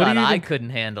soft. I What do thought you I think- couldn't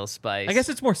handle spice. I guess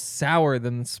it's more sour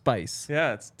than spice.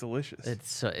 Yeah, it's delicious.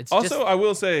 it's also, just, I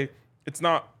will say it's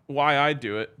not why I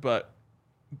do it, but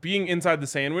being inside the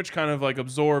sandwich kind of like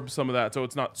absorbs some of that, so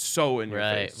it's not so in your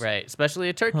face. Right. Especially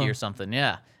a turkey or something.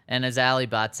 Yeah. And as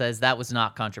Alibot says, that was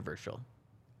not controversial.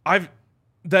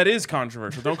 That is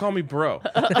controversial. Don't call me bro.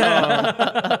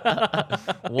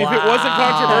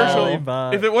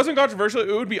 Wow. If it wasn't controversial,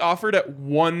 it would be offered at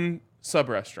one sub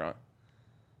restaurant.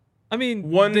 I mean,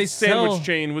 One they sandwich sell-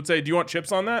 chain would say, "Do you want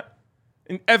chips on that?"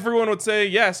 And everyone would say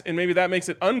yes, and maybe that makes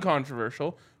it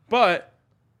uncontroversial. But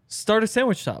Start a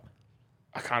sandwich shop.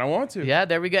 I kind of want to. Yeah,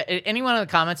 there we go. Anyone in the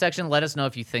comment section, let us know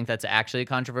if you think that's actually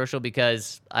controversial,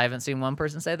 because I haven't seen one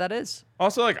person say that is.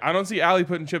 Also, like, I don't see Allie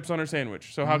putting chips on her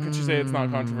sandwich, so how could she say it's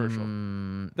not controversial?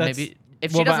 That's- Maybe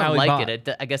if what she about doesn't Ali like Bot? it,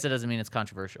 I guess it doesn't mean it's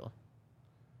controversial.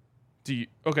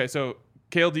 Okay, so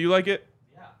Kale, do you like it?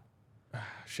 Yeah.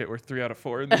 Shit, we're 3 out of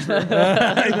 4 in this room.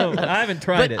 I know. I haven't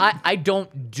tried But it. I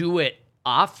don't do it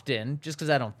often just because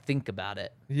I don't think about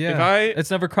it. yeah,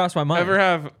 it's never crossed my mind. Ever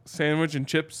have sandwich and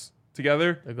chips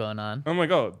together? They're going on. I'm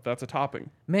like, oh, that's a topping.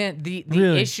 Man, the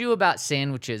Really? issue about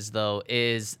sandwiches though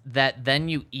is that then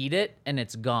you eat it and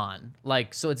it's gone.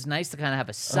 Like, so it's nice to kind of have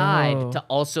a side Oh. to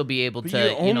also be able But to,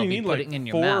 you only be need like putting in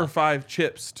your 4 mouth. or 5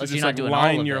 chips to Oh, so just you're not like doing all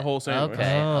line of your it. whole sandwich.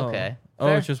 Okay. Oh. Okay. Oh,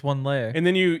 Fair. it's just one layer. And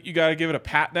then you got to give it a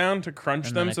pat down to crunch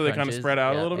And them then it so they kind of crunches. spread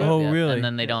out Yeah, a little yeah, bit. Oh, yeah. really? And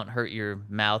then they don't hurt your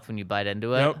mouth when you bite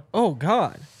into it. Yep. Oh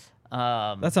God,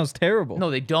 that sounds terrible. No,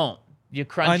 they don't. You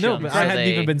crunch I know, them, but so I hadn't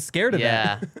they- even been scared of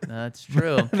yeah, that. that's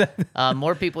true.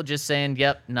 More people just saying,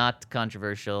 "Yep, not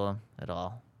controversial at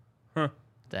all." Huh.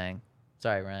 Dang.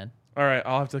 Sorry, Ryan. All right,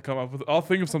 I'll have to come up with. I'll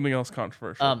think of something else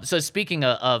controversial. So speaking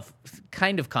of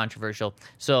kind of controversial,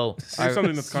 so Here's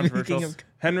something that's speaking controversial. of-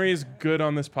 Henry is good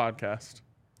on this podcast.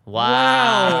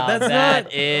 wow, that's that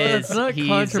not- is that's not he's,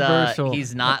 controversial.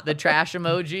 He's not the trash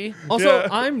emoji. Also, Yeah.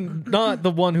 I'm not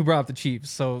the one who brought up the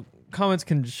Chiefs, so comments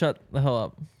can shut the hell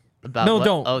up. About No, what?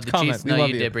 don't. Oh, the Comment. Chiefs. We No, love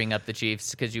you you. did bring up the Chiefs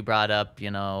because you brought up, if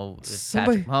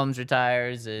Somebody- Patrick Mahomes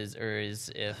retires,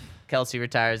 if Kelsey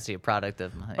retires, is he a product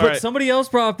of? But right. somebody else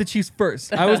brought up the Chiefs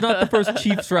first. I was not the first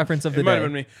Chiefs reference of the It might day. have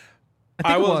been me.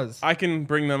 I think it was. I can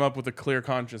bring them up with a clear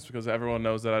conscience because everyone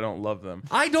knows that I don't love them.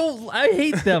 I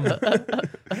hate them.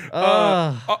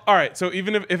 All right, so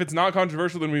even if it's not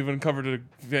controversial, then we've uncovered a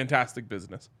fantastic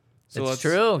business. So It's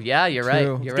true. Yeah, you're right.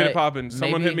 True. You're Let's get right. it popping.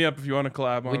 Someone Maybe hit me up if you want to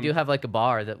collab on. We do have like a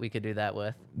bar that we could do that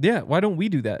with. Yeah, why don't we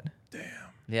do that?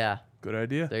 Yeah, Good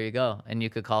idea. there you go. And you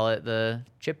could call it the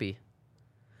Chippy.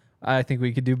 I think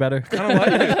we could do better. I don't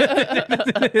like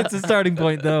it. It's a starting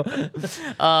point, though.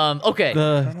 Okay.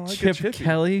 The like a Chip Chippy.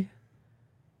 Kelly.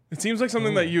 It seems like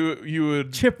something that you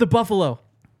would Chip the Buffalo.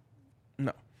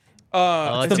 no.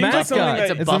 Oh, it it's the seems like something mascot. that It's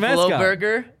a It's the buffalo mascot.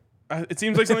 burger. It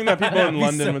seems like something that people in He's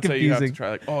London so would say you have to confusing. try.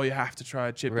 Like, oh, you have to try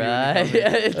a chippy. Right.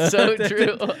 It's so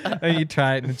true. And you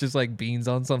try it and it's just like beans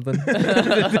on something.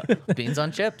 Beans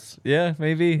on chips. Yeah,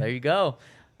 maybe. There you go.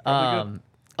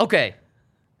 Okay.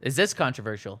 Is this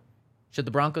controversial? Should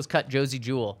the Broncos cut Josie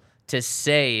Jewell to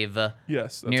save Yes,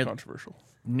 that's Near- controversial.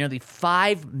 nearly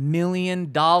 $5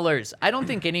 million? I don't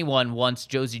think anyone wants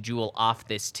Josie Jewell off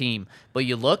this team. But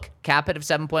you look, cap hit of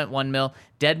 7.1 mil,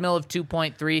 dead mil of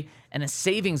 2.3, and a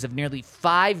savings of nearly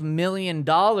 $5 million.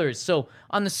 So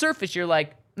on the surface, you're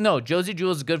like, no, Josie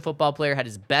Jewell's a good football player, had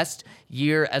his best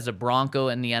year as a Bronco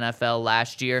in the NFL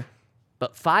last year.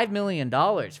 But $5 million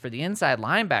for the inside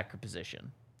linebacker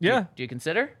position. Yeah. Do you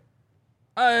consider?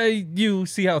 You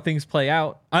see how things play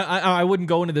out. I wouldn't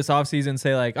go into this offseason and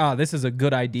say like, this is a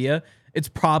good idea. It's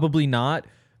probably not.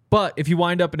 But if you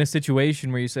wind up in a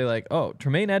situation where you say like, oh,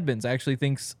 Tremaine Edmonds actually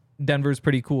thinks Denver's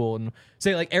pretty cool, and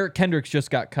say like Eric Kendricks just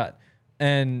got cut,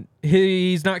 and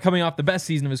he's not coming off the best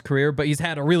season of his career, but he's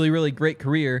had a really, really great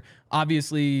career.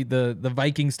 Obviously, the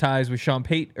Vikings ties with Sean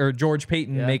Payton or George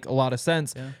Payton make a lot of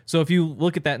sense. Yeah. So if you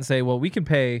look at that and say, well, we can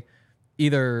pay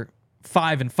either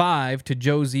 5 and 5 to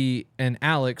Josie and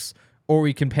Alex, or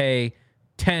we can pay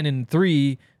 10 and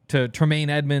 3 to Tremaine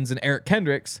Edmonds and Eric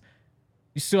Kendricks.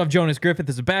 You still have Jonas Griffith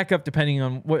as a backup, depending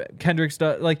on what Kendricks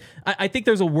does. Like, I think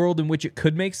there's a world in which it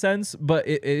could make sense, but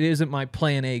it isn't my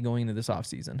plan A going into this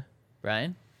offseason.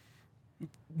 Ryan?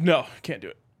 No, can't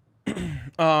do it.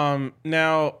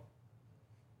 Now,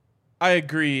 I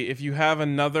agree. If you have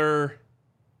another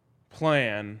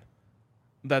plan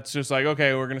that's just like,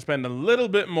 okay, we're going to spend a little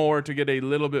bit more to get a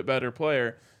little bit better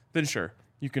player, then sure,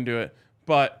 you can do it.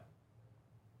 But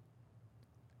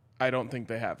I don't think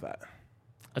they have that.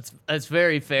 That's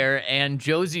very fair. And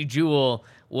Josie Jewell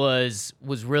was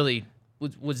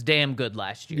damn good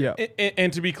last year.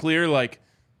 And to be clear, like,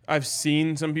 I've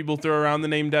seen some people throw around the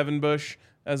name Devin Bush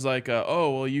as like,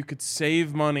 you could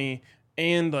save money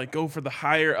and like go for the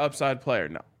higher upside player.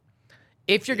 No.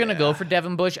 If you're going to go for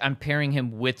Devin Bush, I'm pairing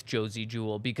him with Josie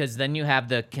Jewell because then you have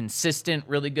the consistent,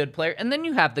 really good player, and then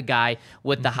you have the guy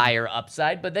with the higher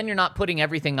upside, but then you're not putting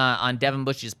everything on Devin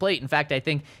Bush's plate. In fact, I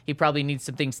think he probably needs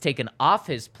some things taken off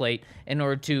his plate in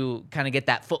order to kind of get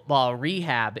that football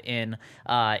rehab in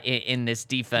this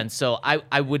defense. So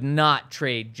I would not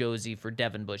trade Josie for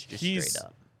Devin Bush straight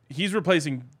up. He's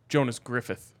replacing Jonas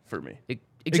Griffith for me.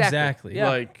 Exactly. Yeah.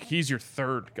 Like, he's your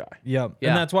third guy. Yep. Yeah.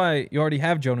 And that's why you already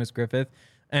have Jonas Griffith.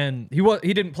 And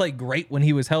he didn't play great when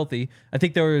he was healthy. I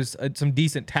think there was some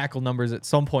decent tackle numbers at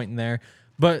some point in there.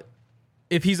 But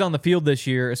if he's on the field this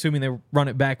year, assuming they run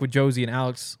it back with Josie and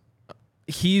Alex,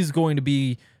 he's going to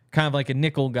be kind of like a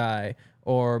nickel guy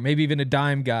or maybe even a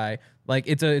dime guy. Like,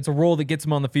 it's a role that gets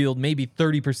him on the field maybe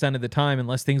 30% of the time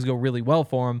unless things go really well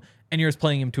for him, and you're just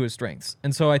playing him to his strengths.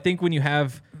 And so I think when you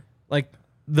have, like,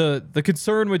 the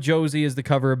concern with Josie is the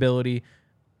cover ability.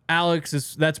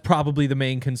 Alex that's probably the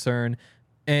main concern.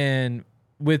 And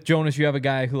with Jonas, you have a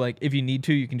guy who, like, if you need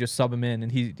to, you can just sub him in,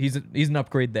 and he's an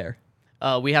upgrade there.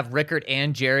 We have Rickard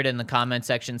and Jared in the comment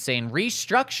section saying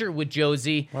restructure with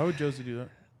Josie. Why would Josie do that?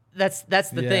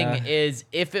 That's the thing is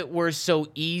if it were so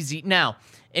easy. Now,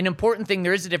 an important thing,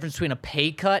 there is a difference between a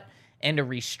pay cut and a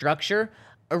restructure.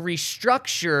 A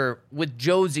restructure with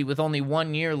Josie with only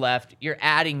 1 year left, you're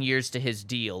adding years to his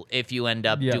deal if you end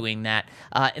up doing that.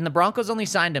 And the Broncos only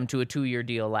signed him to a 2-year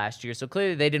deal last year, so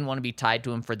clearly they didn't want to be tied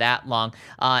to him for that long.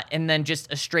 And then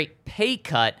just a straight pay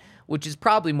cut, which is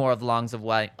probably more of the lines of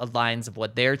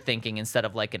what they're thinking instead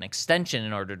of like an extension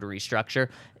in order to restructure.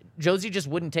 Josie just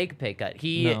wouldn't take a pay cut.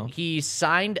 He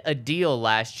signed a deal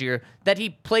last year that he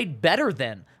played better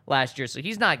than last year, so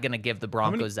he's not going to give the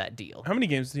Broncos that deal. How many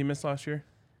games did he miss last year?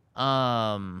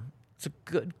 It's a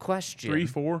good question. 3,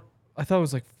 4? I thought it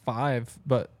was like 5,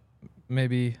 but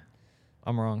maybe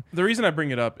I'm wrong. The reason I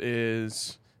bring it up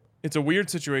is it's a weird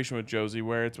situation with Josie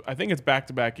where I think it's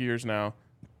back-to-back years now.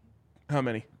 How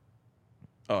many?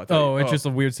 It's just a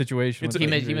weird situation.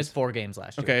 He missed 4 games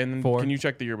last year. Okay, and then 4. Can you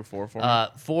check the year before for me?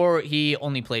 4, he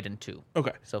only played in 2.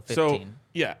 Okay. So 15. So,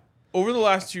 yeah. Over the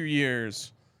last 2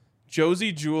 years,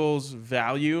 Josie Jewell's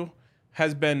value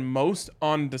has been most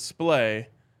on display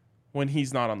when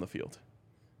he's not on the field.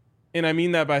 And I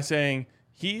mean that by saying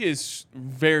he is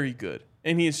very good,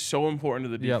 and he is so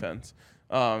important to the defense.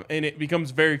 And it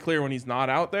becomes very clear when he's not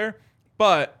out there.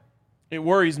 But it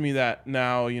worries me that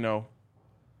now,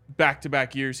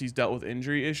 back-to-back years he's dealt with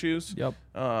injury issues. Yep.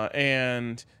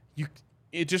 And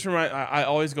it just reminds. I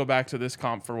always go back to this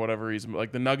comp for whatever reason,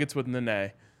 like the Nuggets with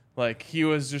Nene. Like, he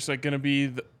was just like going to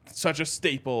be such a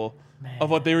staple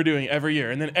of what they were doing every year,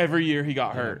 and then every year he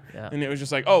got hurt, and it was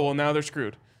just like, oh well, now they're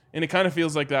screwed. And it kind of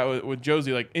feels like that with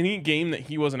Josie. Like, any game that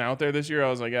he wasn't out there this year, I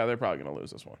was like, yeah, they're probably going to lose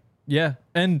this one. Yeah,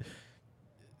 and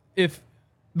if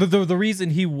the reason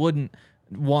he wouldn't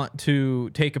want to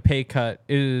take a pay cut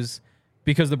is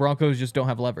because the Broncos just don't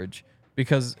have leverage.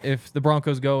 Because if the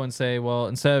Broncos go and say, well,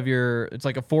 instead of it's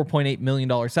like a $4.8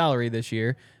 million salary this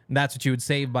year, and that's what you would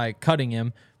save by cutting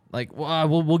him, like,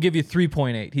 well, we'll give you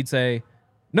 3.8. He'd say,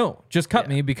 no, just cut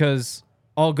me because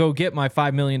I'll go get my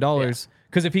 $5 million.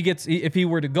 Because if he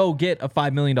were to go get a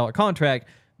 $5 million contract,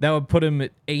 that would put him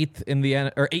at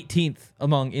 18th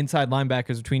among inside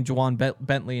linebackers between Juwan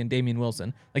Bentley and Damian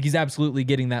Wilson. Like, he's absolutely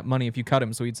getting that money if you cut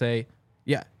him. So he'd say,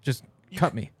 yeah, just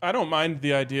cut me. I don't mind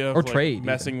the idea of or trade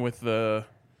messing with the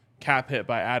cap hit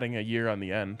by adding a year on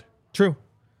the end. True.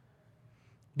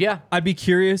 Yeah. I'd be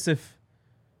curious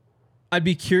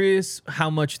how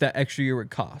much that extra year would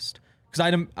cost. Because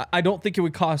I don't think it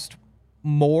would cost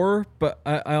more, but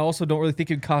I also don't really think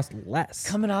it would cost less.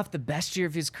 Coming off the best year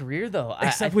of his career, though.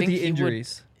 Except with the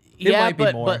injuries. It might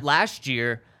be more. But last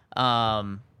year, he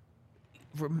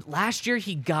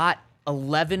got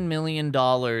 $11 million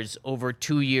over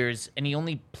 2 years, and he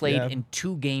only played in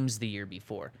 2 games the year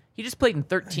before. He just played in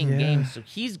 13 games, so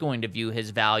he's going to view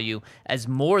his value as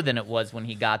more than it was when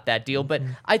he got that deal. But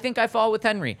I think I fall with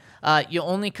Henry. You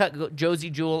only cut Josie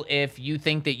Jewell if you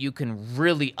think that you can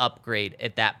really upgrade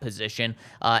at that position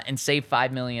and save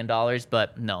 $5 million.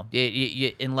 But no,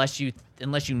 unless you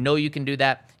know you can do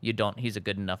that, you don't. He's a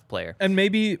good enough player. And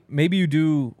maybe you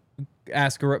do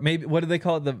ask her. Maybe what do they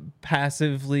call it? The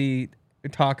passively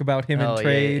talk about him in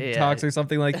trade talks or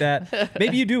something like that.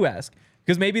 Maybe you do ask.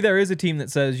 Because maybe there is a team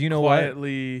that says, you know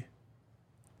quietly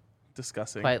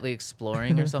discussing. Quietly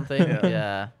exploring or something.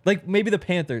 Yeah. Like maybe the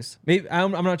Panthers. Maybe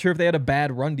I'm not sure if they had a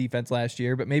bad run defense last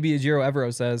year, but maybe Ejiro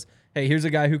Evero says, hey, here's a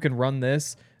guy who can run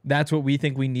this. That's what we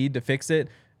think we need to fix it.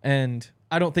 And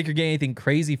I don't think you're getting anything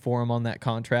crazy for him on that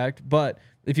contract, but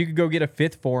if you could go get a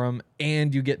 5th for him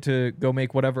and you get to go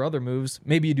make whatever other moves,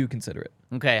 maybe you do consider it.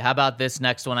 Okay, how about this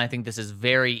next one? I think this is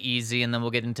very easy, and then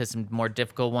we'll get into some more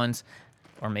difficult ones.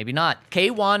 Or maybe not.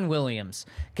 K'Wan Williams.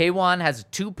 K'Wan has a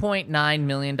 $2.9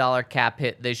 million cap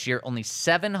hit this year, only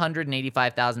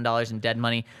 $785,000 in dead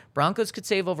money. Broncos could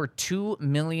save over $2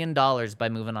 million by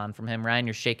moving on from him. Ryan,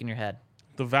 you're shaking your head.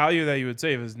 The value that you would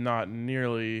save is not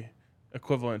nearly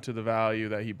equivalent to the value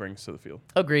that he brings to the field.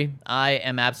 Agree. I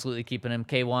am absolutely keeping him.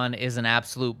 K'Wan is an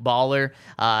absolute baller.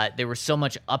 There was so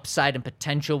much upside and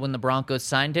potential when the Broncos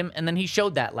signed him, and then he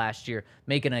showed that last year,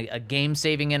 making a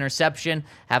game-saving interception,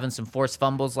 having some forced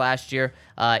fumbles last year.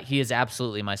 He is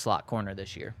absolutely my slot corner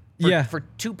this year. For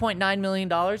 $2.9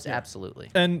 million, absolutely.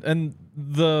 And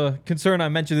the concern, I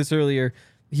mentioned this earlier,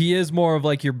 he is more of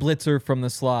like your blitzer from the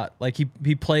slot. Like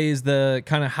he plays the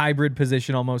kind of hybrid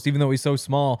position almost, even though he's so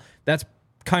small. That's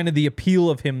kind of the appeal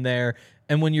of him there.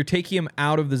 And when you're taking him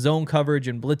out of the zone coverage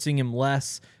and blitzing him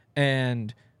less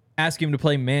and asking him to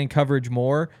play man coverage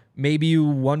more, maybe you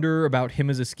wonder about him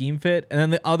as a scheme fit. And then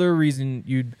the other reason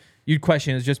you'd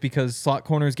question is just because slot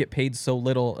corners get paid so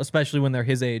little, especially when they're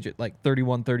his age at like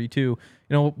 31, 32. You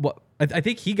know, I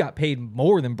think he got paid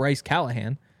more than Bryce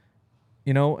Callahan.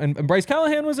 You know, and Bryce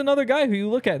Callahan was another guy who you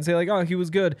look at and say, like, oh, he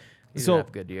was good. He's have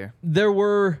a good year.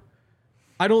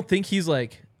 I don't think he's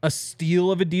like a steal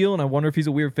of a deal, and I wonder if he's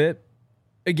a weird fit.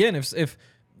 Again, if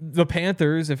the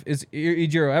Panthers, if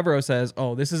Ejiro Evero says,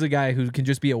 oh, this is a guy who can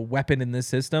just be a weapon in this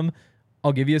system,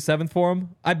 I'll give you a 7th for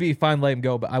him. I'd be fine letting him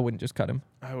go, but I wouldn't just cut him.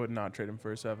 I would not trade him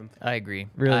for a 7th. I agree.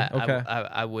 Really? Okay.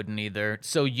 I wouldn't either.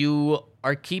 So you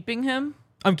are keeping him?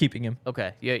 I'm keeping him.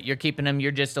 Okay. You're keeping him.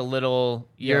 You're just a little...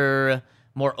 You're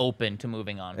more open to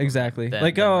moving on. Exactly. Than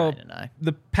Ryan and I.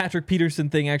 The Patrick Peterson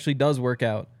thing actually does work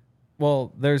out.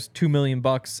 Well, there's $2 million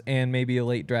and maybe a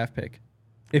late draft pick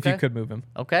if you could move him.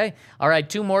 Okay. All right.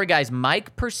 2 more guys.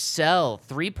 Mike Purcell,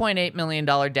 $3.8 million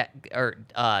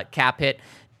cap hit.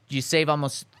 You save only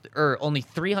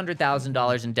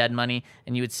 $300,000 in dead money,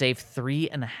 and you would save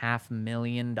 $3.5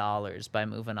 million by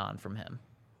moving on from him.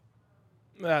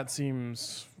 That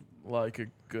seems like a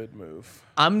good move.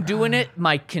 I'm doing it.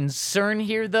 My concern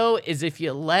here, though, is if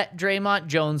you let Draymond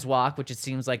Jones walk, which it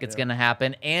seems like it's going to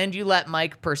happen, and you let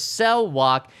Mike Purcell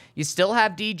walk, you still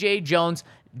have DJ Jones.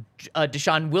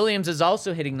 Deshaun Williams is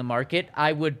also hitting the market.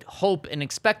 I would hope and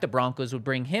expect the Broncos would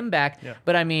bring him back. Yeah.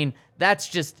 But, I mean, that's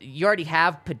just, you already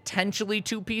have potentially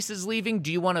 2 pieces leaving.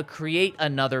 Do you want to create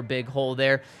another big hole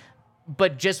there?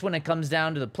 But just when it comes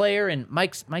down to the player, and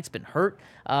Mike's been hurt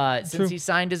since he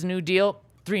signed his new deal,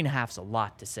 3.5's a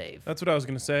lot to save. That's what I was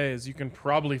going to say, is you can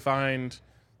probably find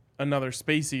another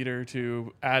space eater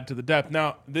to add to the depth.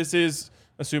 Now, this is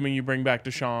assuming you bring back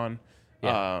Deshaun.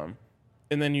 Yeah.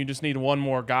 And then you just need one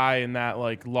more guy in that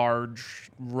like large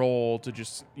role to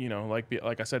just, you know,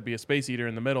 like I said, be a space eater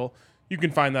in the middle. You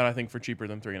can find that, I think, for cheaper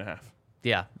than 3.5.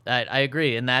 Yeah, I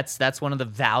agree, and that's one of the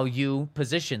value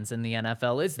positions in the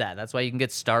NFL. Is that's why you can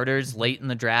get starters late in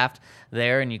the draft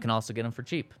there, and you can also get them for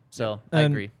cheap. So I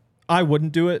agree. I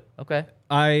wouldn't do it. Okay.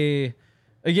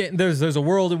 Again, there's a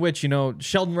world in which, you know,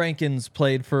 Sheldon Rankins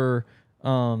played for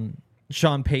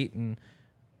Sean Payton.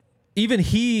 Even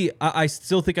I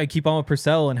still think I keep on with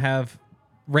Purcell and have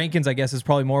Rankins, I guess, is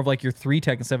probably more of like your 3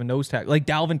 tech instead of nose tackle. Like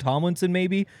Dalvin Tomlinson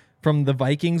maybe from the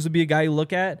Vikings would be a guy you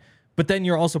look at. But then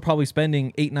you're also probably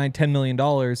spending $8, $9, $10 million,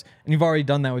 and you've already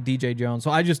done that with DJ Jones.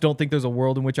 So I just don't think there's a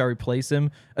world in which I replace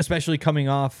him, especially coming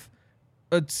off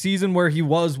a season where he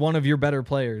was one of your better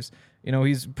players. You know,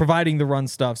 he's providing the run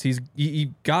stuffs.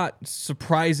 He got a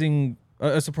surprising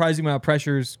amount of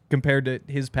pressures compared to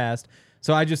his past.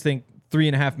 So I just think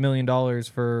 $3.5 million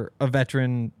for a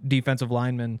veteran defensive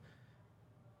lineman,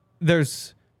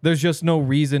 there's just no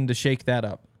reason to shake that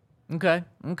up. Okay.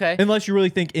 Unless you really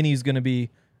think Innie's going to be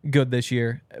good this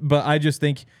year. But I just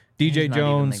think DJ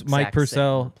Jones, Mike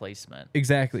Purcell, replacement.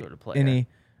 Exactly. Sort of player. Innie.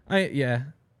 Yeah.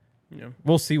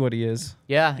 We'll see what he is.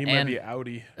 Yeah, he might be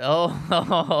Audi.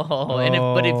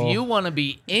 But if you want to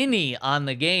be Innie on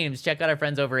the games, check out our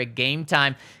friends over at Game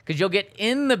Time, because you'll get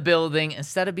in the building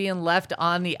instead of being left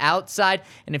on the outside.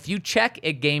 And if you check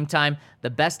at Game Time, the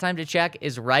best time to check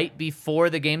is right before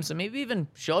the game. So maybe even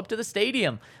show up to the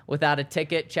stadium without a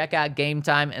ticket, check out Game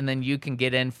Time, and then you can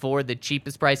get in for the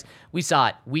cheapest price. We saw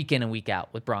it week in and week out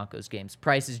with Broncos games.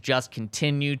 Prices just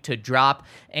continue to drop,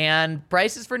 and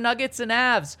prices for Nuggets and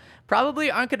Avs probably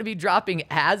aren't going to be dropping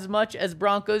as much as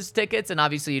Broncos tickets. And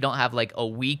obviously you don't have like a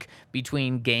week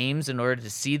between games in order to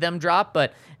see them drop.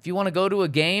 But if you want to go to a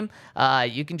game,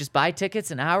 you can just buy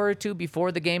tickets an hour or two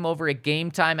before the game over at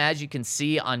Game Time, as you can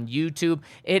see on YouTube. YouTube.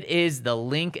 It is the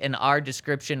link in our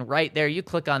description right there. You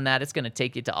click on that. It's going to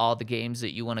take you to all the games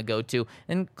that you want to go to,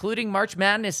 including March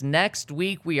Madness next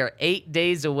week. We are 8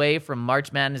 days away from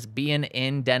March Madness being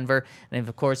in Denver. And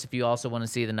of course, if you also want to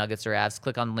see the Nuggets or Avs,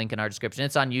 click on the link in our description.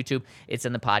 It's on YouTube. It's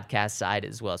in the podcast side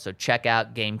as well. So check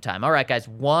out Game Time. All right, guys,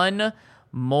 one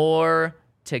more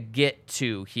to get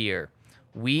to here.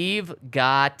 We've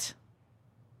got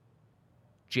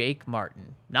Jake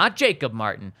Martin, not Jacob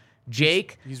Martin.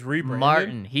 Jake He's rebranded?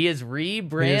 Martin. He is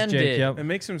rebranded. Jake, yep. It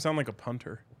makes him sound like a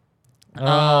punter.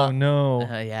 Oh no.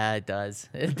 Yeah, it does.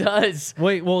 It does.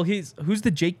 Wait, well, who's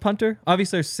the Jake punter?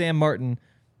 Obviously, there's Sam Martin.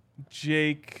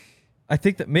 Jake. I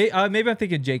think that maybe I'm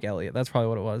thinking Jake Elliott. That's probably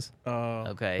what it was.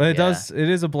 Okay. But yeah. it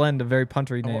is a blend of very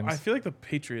puntery names. I feel like the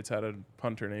Patriots had a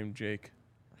punter named Jake.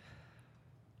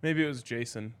 Maybe it was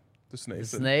Jason the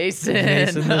Snason. Snason.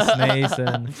 Mason the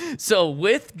Snason. So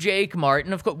with Jake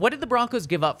Martin, of course, what did the Broncos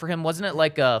give up for him? Wasn't it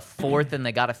like a fourth and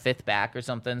they got a fifth back or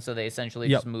something? So they essentially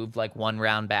Yep. just moved like one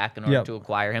round back in order Yep. to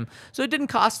acquire him. So it didn't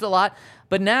cost a lot.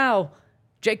 But now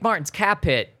Jake Martin's cap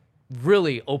hit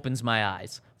really opens my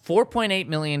eyes. $4.8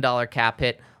 million cap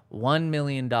hit, $1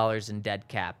 million in dead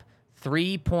cap,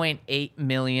 $3.8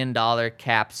 million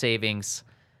cap savings.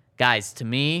 Guys, to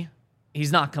me,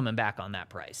 he's not coming back on that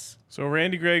price. So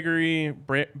Randy Gregory,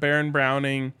 Baron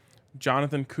Browning,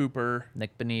 Jonathan Cooper,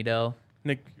 Nick Benito.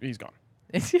 He's gone.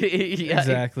 Yeah.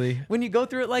 Exactly. When you go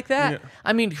through it like that, Yeah.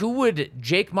 I mean,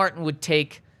 Jake Martin would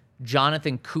take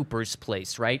Jonathan Cooper's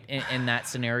place, right? In that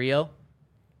scenario?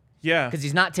 Yeah. Because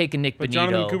he's not taking Nick But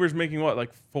Benito. Jonathan Cooper's making what,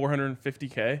 like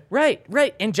 $450K?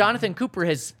 Right. And Jonathan Cooper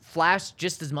has flashed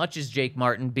just as much as Jake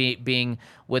Martin being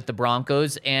with the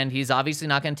Broncos, and he's obviously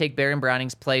not going to take Baron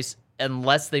Browning's place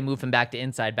unless they move him back to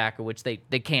inside backer, which they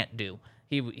can't do.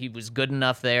 He was good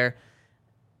enough there.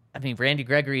 I mean, Randy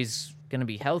Gregory's going to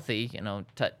be healthy,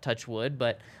 touch wood,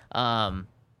 but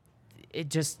he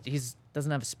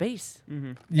doesn't have a space.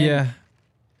 Mm-hmm. Yeah.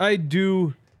 I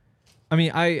do. I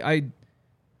mean,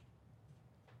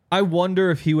 I wonder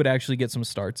if he would actually get some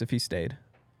starts if he stayed.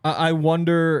 I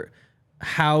wonder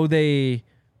how they.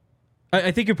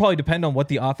 I think it probably depend on what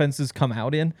the offenses come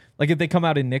out in. Like if they come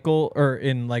out in nickel or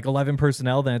in like 11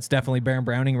 personnel, then it's definitely Baron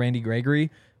Browning, Randy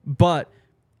Gregory. But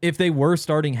if they were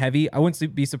starting heavy, I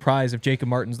wouldn't be surprised if Jacob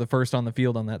Martin's the first on the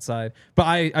field on that side. But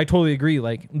I totally agree.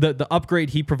 Like the upgrade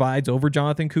he provides over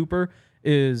Jonathan Cooper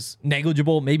is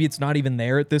negligible. Maybe it's not even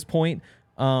there at this point.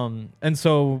 And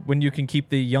so when you can keep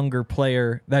the younger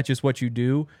player, that's just what you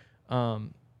do.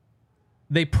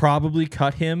 They probably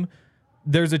cut him.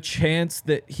 There's a chance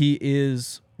that he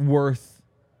is worth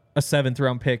a 7th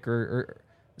round pick or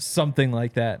something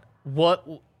like that.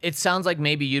 It sounds like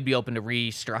maybe you'd be open to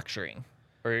restructuring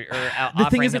or The thing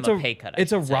offering is, him a pay cut.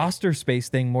 it's a roster space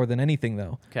thing more than anything,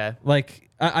 though. Okay.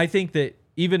 Like I think that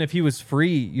even if he was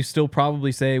free, you still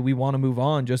probably say we want to move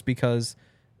on just because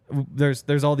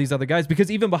there's all these other guys. Because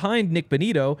even behind Nick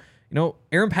Benito,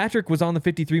 Aaron Patrick was on the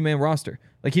 53-man roster.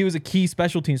 Like he was a key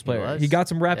special teams player. He got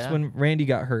some reps when Randy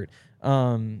got hurt.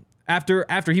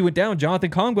 After he went down,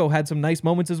 Jonathan Kongbo had some nice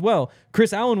moments as well.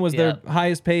 Chris Allen was their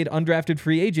highest paid undrafted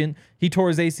free agent. He tore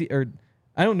his AC, or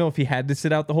I don't know if he had to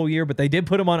sit out the whole year, but they did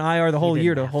put him on IR the whole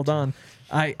year to hold on.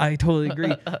 I totally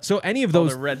agree. So any of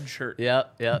those The red shirt.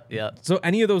 Yep. So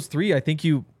any of those three, I think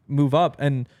you move up.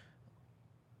 And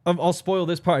I'll spoil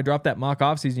this part. I dropped that mock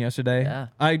offseason yesterday.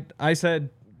 Yeah. I said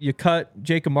you cut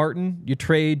Jacob Martin, you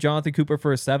trade Jonathan Cooper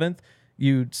for a 7th,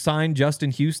 you sign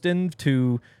Justin Houston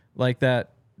to like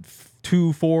that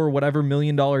 2-4 whatever $1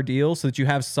 million deal so that you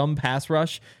have some pass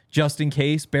rush just in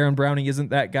case Baron Browning isn't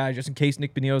that guy, just in case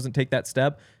Nick Benito doesn't take that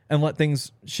step, and let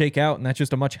things shake out. And that's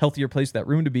just a much healthier place for that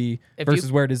room to be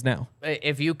versus where it is now.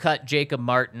 If you cut Jacob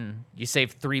Martin, you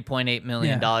save $3.8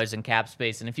 million in cap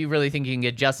space. And if you really think you can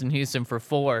get Justin Houston for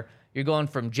 4, you're going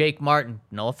from Jake Martin,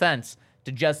 no offense,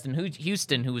 to Justin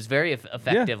Houston, who was very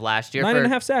effective last year.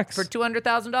 9.5 sacks. For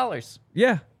 $200,000.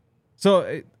 Yeah.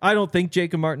 So I don't think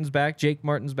Jake Martin's back,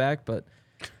 but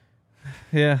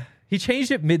yeah, he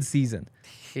changed it mid-season.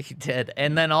 He did.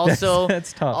 And then also,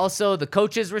 that's tough. Also, the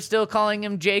coaches were still calling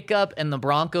him Jacob, and the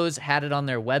Broncos had it on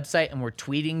their website and were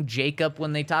tweeting Jacob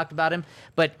when they talked about him.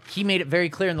 But he made it very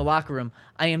clear in the locker room,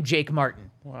 I am Jake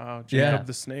Martin. Wow, Jacob Yeah.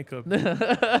 the Snake up.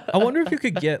 I wonder if you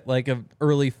could get like an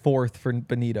early 4th for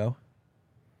Benito.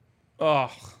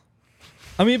 Oh,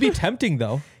 I mean, it'd be tempting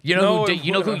though. You know No, who? it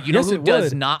You know who? would. You know Yes, who it does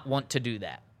would. not want to do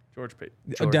that? George Payton.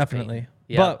 George Definitely. Payton.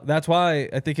 Yeah. But that's why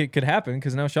I think it could happen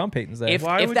because now Sean Payton's there. If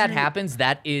Why would that you- happens,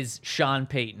 that is Sean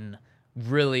Payton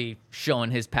really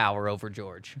showing his power over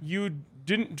George. You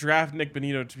didn't draft Nick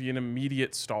Benito to be an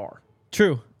immediate star.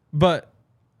 True. But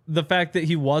the fact that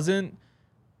he wasn't,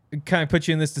 it kind of puts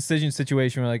you in this decision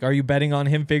situation where, like, are you betting on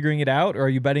him figuring it out, or are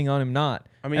you betting on him not?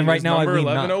 I mean, and right is now number I lean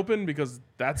 11 not. open because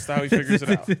that's how he figures it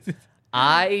out.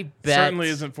 I bet Certainly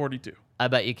isn't 42. I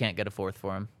bet you can't get a fourth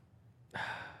for him.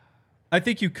 I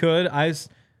think you could. I just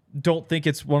don't think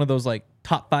it's one of those like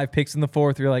top 5 picks in the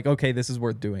 4th. You're like, okay, this is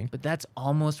worth doing. But that's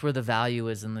almost where the value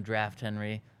is in the draft,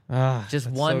 Henry. Just That's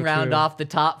one so round true. off the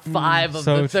top 5 of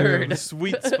so the true. third. The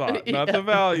sweet spot, not Yeah. the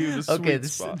value, the Okay,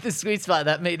 sweet spot. the sweet spot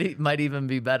that might even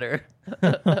be better.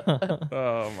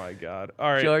 Oh, my God.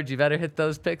 All right. George, you better hit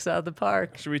those picks out of the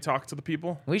park. Should we talk to the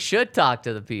people? We should talk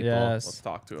to the people. Let's Yes.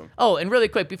 talk to them. Oh, and really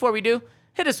quick, before we do,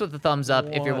 hit us with a thumbs up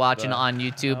if you're What watching the on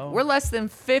YouTube. hell? We're less than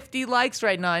 50 likes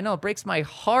right now. I know it breaks my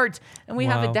heart, and we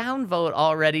have a Wow. downvote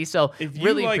already. So If you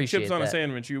really like appreciate chips on a that.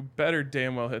 sandwich, you better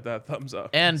damn well hit that thumbs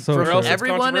up. And So from true. Or else it's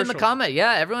everyone in the controversial.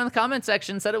 everyone in the comment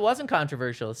section said it wasn't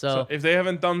controversial. So, If they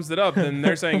haven't thumbs it up, then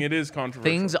they're saying it is controversial.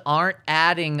 things aren't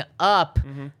adding up.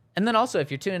 Mm-hmm. And then also, if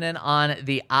you're tuning in on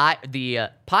the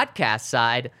podcast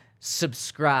side,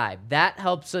 subscribe. That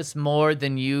helps us more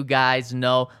than you guys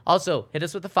know. Also, hit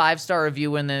us with a 5-star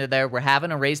review when they're there. We're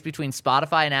having a race between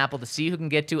Spotify and Apple to see who can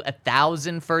get to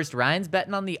 1,000 first. Ryan's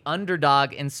betting on the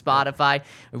underdog in Spotify. It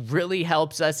really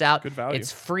helps us out. Good value.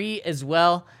 It's free as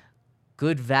well.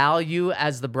 Good value,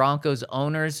 as the Broncos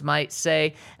owners might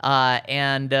say.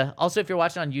 And also, if you're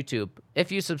watching on YouTube,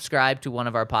 if you subscribe to one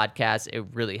of our podcasts, it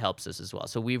really helps us as well.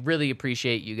 So we really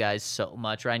appreciate you guys so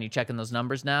much. Ryan, you checking those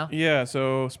numbers now? Yeah,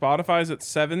 so Spotify's at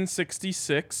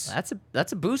 766.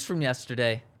 That's a boost from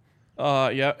yesterday.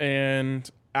 Yeah, and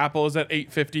Apple is at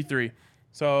 853.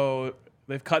 So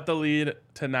they've cut the lead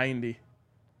to 90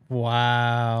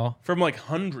 Wow. from like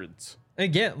hundreds.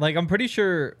 Again, like, I'm pretty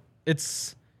sure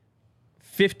it's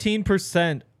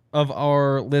 15% of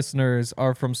our listeners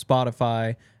are from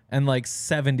Spotify, and like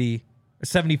 70 or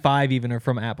 75 even are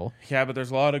from Apple. Yeah, but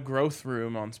there's a lot of growth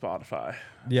room on Spotify.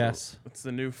 Yes. It's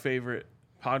the new favorite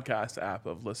podcast app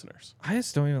of listeners. I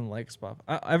just don't even like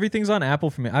Spotify. Everything's on Apple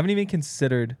for me. I haven't even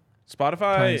considered,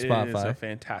 Spotify Trying is Spotify. a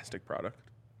fantastic product.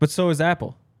 but so is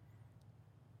Apple.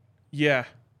 Yeah,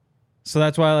 So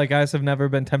that's why, like, I just have never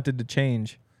been tempted to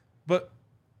change. but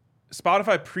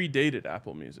Spotify predated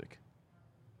Apple Music.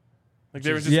 Like,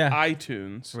 there was just Yeah.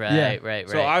 iTunes. Right, Yeah. right.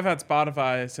 So I've had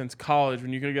Spotify since college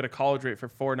when you could get a college rate for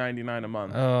 $4.99 a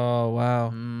month. Oh, wow.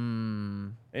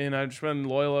 And I've just been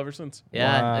loyal ever since.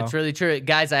 Yeah, Wow. it's really true.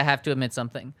 Guys, I have to admit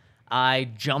something. I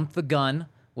jumped the gun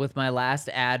with my last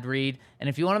ad read. And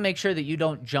if you want to make sure that you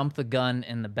don't jump the gun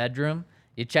in the bedroom,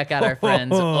 you check out our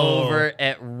friends over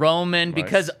at Roman,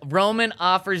 because Roman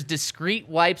offers discreet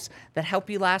wipes that help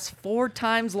you last 4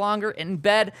 times longer in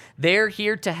bed. They're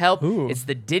here to help. Ooh. It's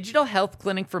the digital health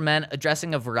clinic for men,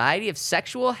 addressing a variety of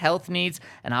sexual health needs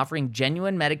and offering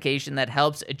genuine medication that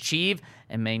helps achieve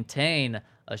and maintain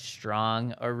a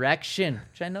strong erection,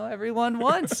 which I know everyone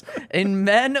wants. In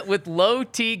men with low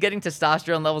T, getting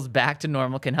testosterone levels back to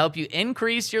normal can help you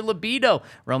increase your libido.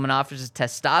 Roman offers a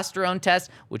testosterone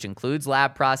test, which includes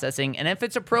lab processing, and if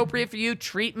it's appropriate for you,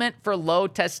 treatment for low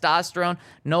testosterone.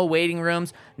 No waiting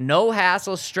rooms, no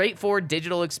hassle, straightforward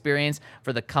digital experience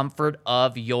for the comfort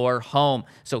of your home.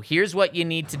 So here's what you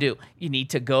need to do. You need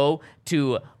to go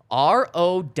to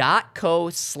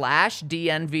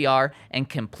ro.co/DNVR and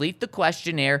complete the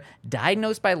questionnaire,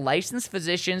 diagnosed by licensed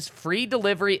physicians, free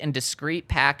delivery and discreet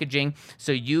packaging,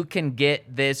 so you can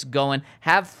get this going.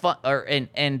 Have fun,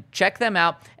 and check them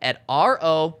out at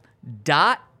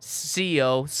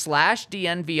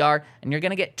ro.co/DNVR, and you're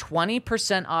going to get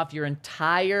 20% off your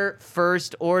entire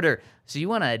first order. So you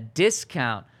want a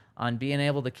discount on being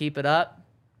able to keep it up?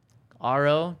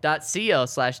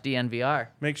 ro.co/DNVR.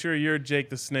 Make sure your Jake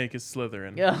the Snake is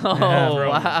Slytherin. Oh,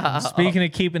 wow. Speaking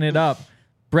of keeping it up,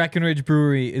 Breckenridge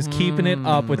Brewery is keeping it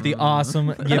up with the awesome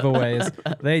giveaways.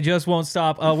 They just won't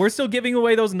stop. We're still giving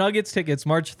away those Nuggets tickets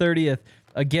March 30th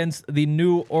against the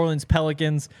New Orleans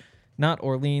Pelicans. Not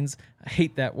Orleans. I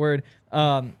hate that word.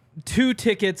 2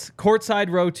 tickets,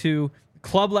 courtside row 2,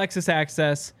 Club Lexus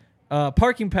access,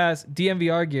 parking pass,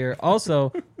 DNVR gear.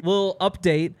 Also, little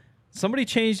update. Somebody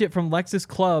changed it from Lexus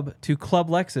Club to Club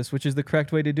Lexus, which is the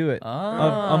correct way to do it.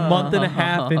 A month and a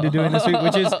half into doing this week,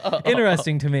 which is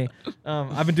interesting to me.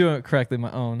 I've been doing it correctly my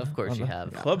own. Of course you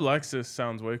have. Club Lexus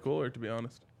sounds way cooler, to be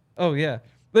honest. Oh, yeah.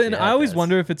 But and Yeah, I it always does.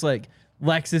 wonder if it's like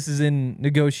Lexus is in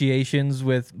negotiations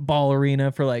with Ball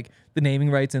Arena for like the naming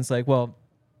rights. And it's like, well,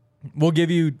 we'll give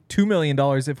you $2 million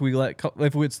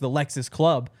if it's the Lexus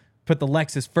Club, put the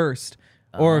Lexus first.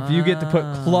 Or if you get to put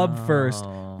Club first,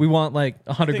 we want like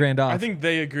 $100,000 off. I think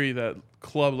they agree that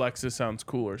Club Lexus sounds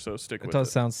cooler, so stick with It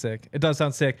does sound sick. It does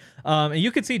sound sick. And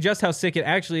you can see just how sick it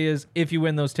actually is if you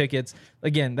win those tickets.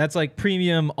 Again, that's like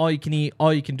premium, all you can eat,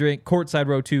 all you can drink, courtside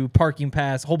row 2, parking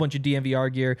pass, a whole bunch of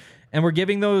DNVR gear. And we're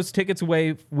giving those tickets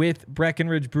away with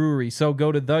Breckenridge Brewery. So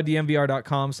go to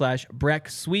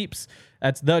thednvr.com/BreckSweeps.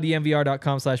 That's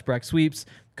thednvr.com/BreckSweeps.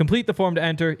 Complete the form to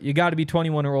enter. You got to be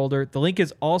 21 or older. The link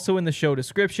is also in the show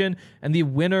description, and the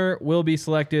winner will be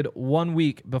selected 1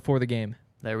 week before the game.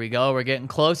 There we go. We're getting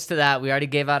close to that. We already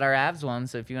gave out our Avs one,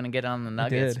 so if you want to get on the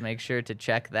Nuggets, did. make sure to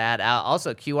check that out.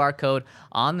 Also, QR code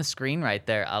on the screen right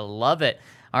there. I love it.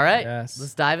 All right, Yes.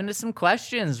 let's dive into some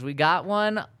questions. We got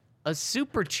one, a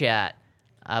super chat,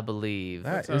 I believe.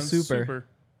 All right, it. it was Sounds super.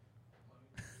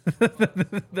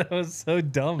 That was so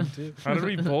dumb, too. How did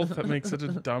we both make such a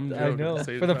dumb joke? I at know. the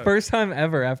same For the time? first time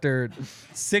ever after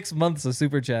 6 months of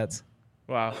super chats.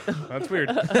 Wow, that's weird.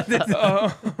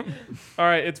 All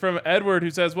right, it's from Edward,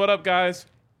 who says, "What up, guys?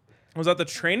 I was at the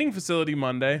training facility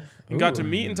Monday and got to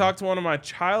meet and talk to one of my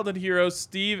childhood heroes,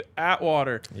 Steve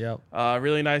Atwater. Yep.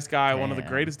 Really nice guy. One of the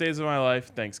Damn. greatest days of my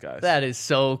life. Thanks, guys." That is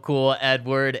so cool,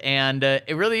 Edward. And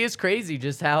it really is crazy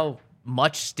just how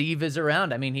much Steve is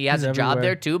around. I mean, he has He's a job everywhere.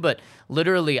 there too, but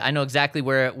literally, I know exactly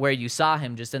where you saw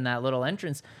him just in that little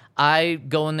entrance. I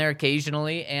go in there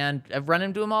occasionally, and I've run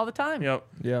into him all the time. Yep.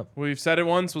 Yep. We've said it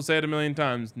once. We'll say it a million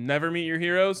times. Never meet your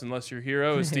heroes unless your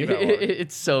hero is Steve Atwater.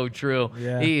 It's so true.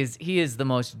 Yeah. He is the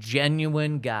most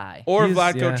genuine guy. Or He's-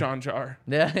 Vlatko yeah. Chanchar,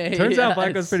 Turns out Yes.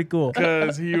 Flacco's pretty cool.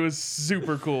 because he was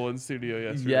super cool in studio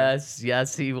yesterday.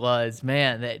 Yes, he was.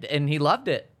 Man, and he loved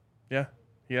it. Yeah,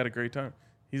 he had a great time.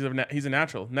 He's a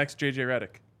natural. Next, JJ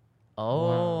Redick.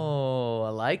 Oh, I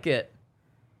like it.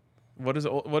 What is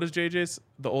JJ's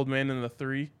the old man in the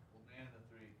 3?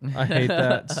 I hate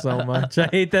that so much. I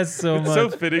hate that so It's much. so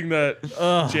fitting that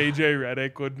JJ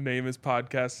Redick would name his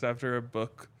podcast after a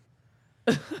book.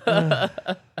 Ugh,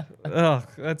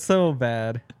 that's so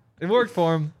bad. It worked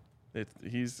for him.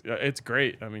 It's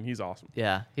great. I mean, he's awesome.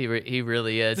 Yeah, he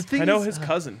really is. The thing I know is- his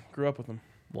cousin grew up with him.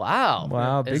 Wow.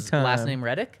 Wow, big Is last time. name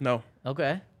Reddick? No,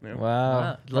 Okay.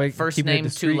 Wow. Wait, first keeping it name 2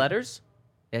 discreet. letters?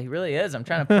 Yeah, he really is. I'm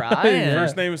trying to pry. Yeah.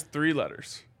 first name is 3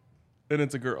 letters, and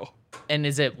it's a girl. And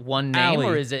is it one name Allie.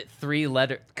 or is it 3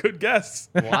 letters? Good guess.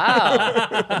 Wow.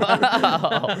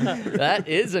 Wow. That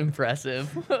is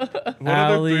impressive. What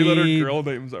other 3-letter Allie girl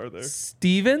names are there?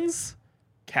 Stevens?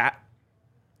 Cat.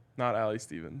 Not Allie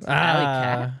Stevens.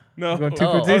 Cat? No. Going two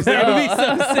Oh, for two. That would be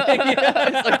oh. so sick.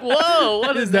 It's like, whoa,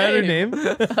 what Is that her name?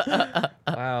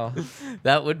 Wow.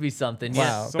 That would be something.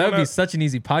 Wow. Yes. That would be Someone such an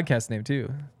easy podcast name,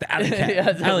 too. The Alley Cat.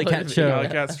 Yeah, that Alley would Cat be. Show. Alley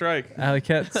Cat Strike. Alley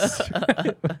Cat.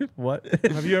 What?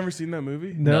 Have you ever seen that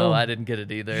movie? No, I didn't get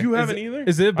it either. You haven't either?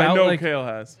 is it about, I know like- Kale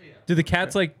has. Do the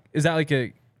cats like, is that like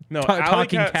a No, ta- Alley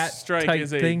talking Cat, cat Strike type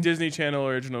is a thing? Disney Channel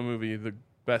original movie, the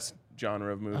best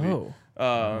genre of movie.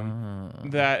 Oh.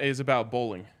 That is about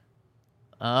bowling.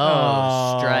 Oh,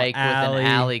 Oh, strike with Alley. an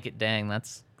alley. Dang,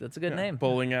 that's a good name.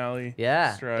 Bowling alley.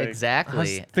 Yeah, Strike. I was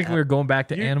exactly. thinking we were going back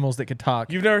to You- animals that could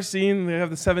talk. You've never seen, they have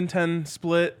the 7-10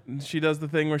 split, and she does the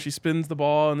thing where she spins the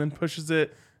ball and then pushes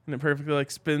it, and it perfectly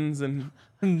like spins and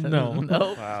No.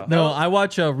 Nope. wow. No, I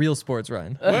watch Real Sports,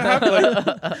 Ryan. What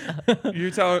happened? Like,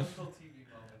 you're telling.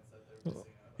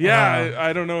 Yeah,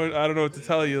 I don't know. I don't know what to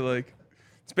tell you. Like,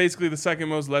 it's basically the second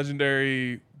most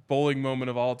legendary bowling moment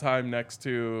of all time, next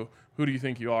to "Who do you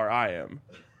think you are? I am."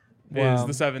 Wow.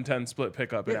 Is the 7-10 split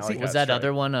pickup in Alley Was Cat that Strike.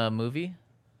 other one a movie?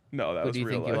 No, that Who was do you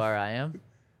real think life. you are? I am.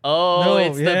 Oh, No,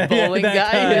 it's yeah, the bowling that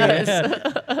guy.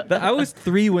 guy, Yes. I was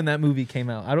 3 when that movie came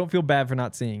out. I don't feel bad for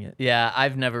not seeing it. Yeah,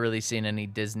 I've never really seen any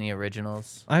Disney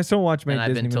originals, I still watch many and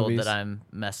I've Disney been told movies. that I'm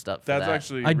messed up for That's that.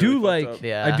 actually. I do really like fucked up.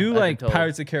 Yeah, I do I've been like told.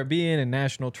 Pirates of the Caribbean and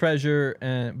National Treasure,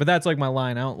 but that's like my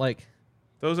line. I don't like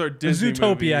Those are Disney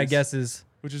Zootopia. I movies, guess is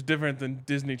which is different than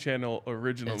Disney Channel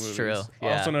original It's movies. true,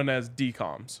 yeah. Also known as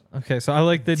DComs. okay. So I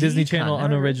like the Disney Decon, Channel never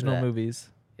heard unoriginal that. movies.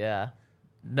 Yeah.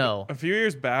 No. A few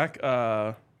years back,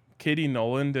 Katie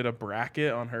Nolan did a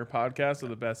bracket on her podcast of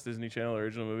the best Disney Channel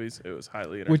original movies. It was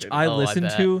highly entertaining. Which I Oh, I listened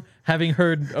bet. to, having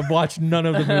watched none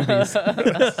of the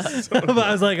movies. But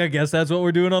I was like, I guess that's what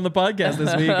we're doing on the podcast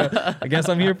this week. I guess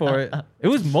I'm here for it. It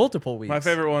was multiple weeks. My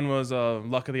favorite one was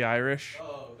Luck of the Irish.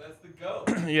 Oh, that's the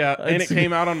goat. Yeah, and it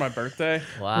came out on my birthday.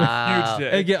 Wow. Huge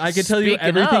day. Again, I could tell you Speaking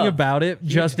everything of, about it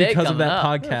just day because of coming that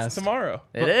up. It's podcast. tomorrow.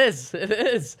 It is. It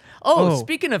is. Oh, Oh.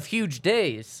 speaking of huge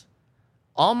days,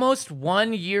 almost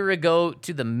 1 year ago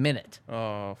to the minute,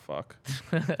 Oh fuck.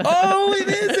 Oh, it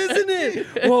is, isn't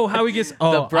it? Whoa, how he gets?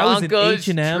 Oh, the I was in Broncos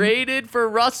H&M. traded for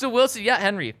Russell Wilson. Yeah,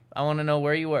 Henry, I want to know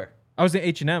where you were. I was in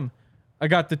H&M. I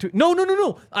got the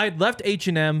no. I had left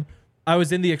H&M. I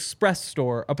was in the Express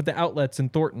store up at the outlets in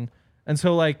Thornton, And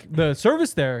so like the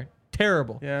service there,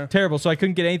 terrible. Yeah. Terrible. So I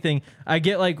couldn't get anything. I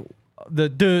get like the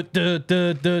duh, duh,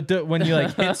 duh, duh, duh, when you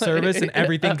like hit service and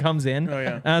everything comes in. Oh,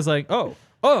 yeah. And I was like,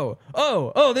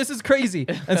 oh, this is crazy.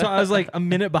 And so I was like a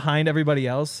minute behind everybody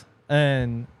else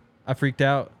and I freaked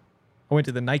out. I went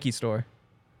to the Nike store.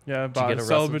 Yeah, I bought get a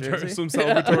Russell celebratory, jersey? some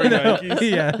celebratory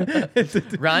Nikes.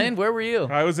 Yeah. Ryan, where were you?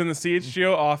 I was in the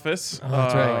CHGO office.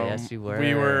 that's right. Oh, yes, you were.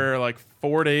 We were like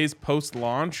 4 days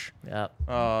post-launch. Yep.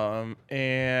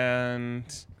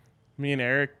 And me and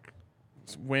Eric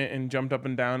went and jumped up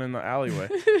and down in the alleyway.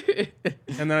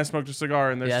 And then I smoked a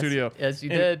cigar in their studio. Yes, you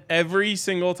And did. every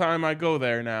single time I go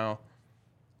there now,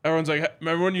 everyone's like,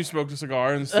 remember when you smoked a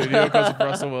cigar in the studio because of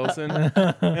Russell Wilson?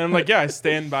 And I'm like, yeah, I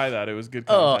stand by that. It was good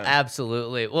Oh, content.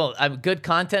 absolutely. Well, good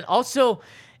content. Also,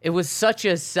 it was such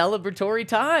a celebratory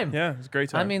time. Yeah, it was a great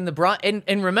time. I mean,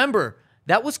 and remember,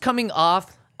 that was coming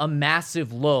off a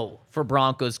massive low for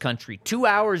Broncos country. 2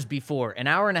 hours before, an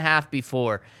hour and a half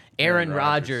before, Aaron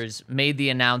Rodgers made the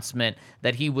announcement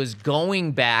that he was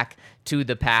going back to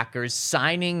the Packers,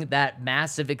 signing that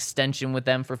massive extension with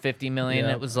them for $50 million.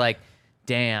 Yep. It was like,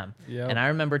 damn. Yep. And I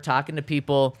remember talking to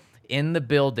people in the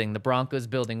building, the Broncos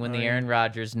building, when the Aaron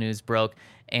Rodgers news broke,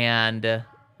 and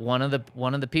one of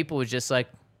the people was just like,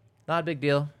 not a big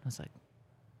deal. I was like,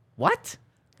 what?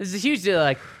 This is a huge deal.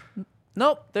 Like,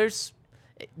 nope, there's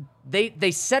they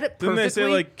said it perfectly. Didn't they say,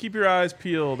 like, keep your eyes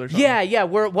peeled or something? Yeah,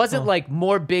 where it wasn't like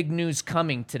more big news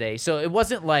coming today. So it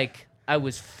wasn't like I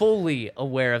was fully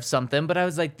aware of something, but I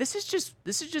was like, this is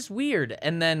just weird.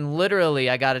 And then literally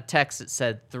I got a text that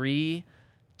said 3,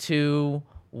 2,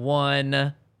 1,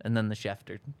 and then the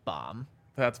Schefter bomb.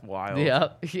 That's wild.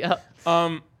 Yep.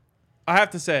 I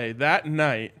have to say, that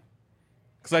night,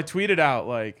 because I tweeted out,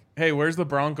 like, hey, where's the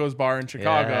Broncos bar in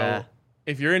Chicago? Yeah.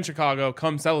 If you're in Chicago,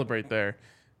 come celebrate there.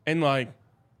 And, like,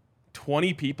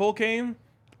 20 people came.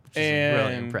 Which is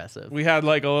really impressive. We had,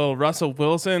 like, a little Russell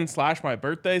Wilson / my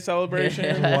birthday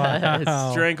celebration.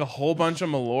 Wow. Drank a whole bunch of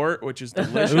Malort, which is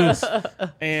delicious.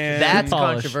 And That's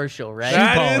polish. controversial, right?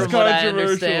 that is From what I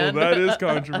controversial. understand. That is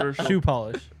controversial. Shoe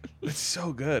polish. It's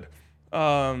so good.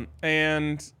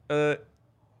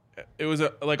 It was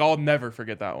like, I'll never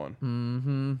forget that one.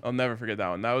 Mm-hmm. I'll never forget that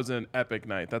one. That was an epic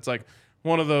night. That's like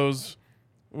one of those,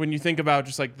 when you think about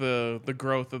just like the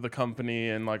growth of the company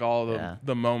and like all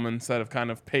the moments that have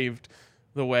kind of paved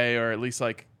the way, or at least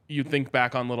like you think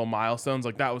back on little milestones,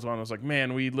 like that was one I was like,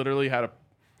 man, we literally had a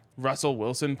Russell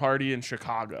Wilson party in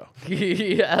Chicago.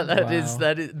 Yeah, that is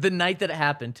Wow. the night that it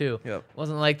happened too. Yep.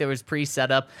 Wasn't like there was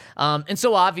pre-setup. And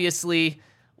so obviously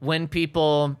when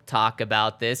people talk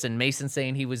about this, and Mason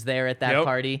saying he was there at that Yep.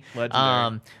 party,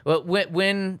 Legendary.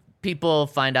 when people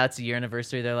find out it's a year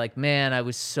anniversary, they're like, man, I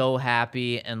was so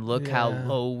happy, and look how Yeah.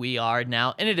 low we are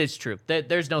now. And it is true.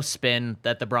 There's no spin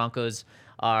that the Broncos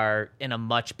are in a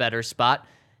much better spot.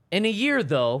 In a year,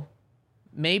 though,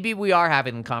 maybe we are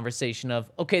having a conversation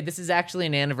of, okay, this is actually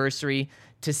an anniversary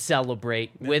to celebrate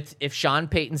with. If Sean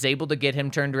Payton's able to get him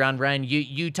turned around. Ryan,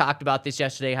 you talked about this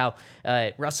yesterday, how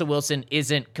Russell Wilson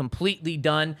isn't completely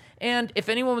done. And if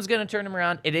anyone was going to turn him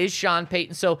around, it is Sean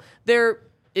Payton. So there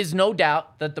is no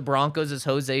doubt that the Broncos, as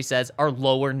Jose says, are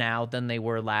lower now than they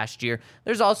were last year.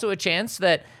 There's also a chance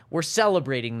that we're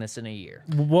celebrating this in a year.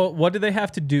 What do they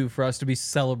have to do for us to be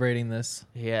celebrating this?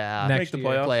 Yeah. Next Make the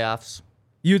year. playoffs.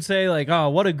 You'd say like, oh,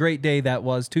 what a great day that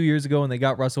was 2 years ago when they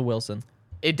got Russell Wilson.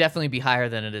 It'd definitely be higher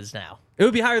than it is now. It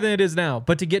would be higher than it is now.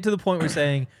 But to get to the point where we're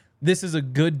saying this is a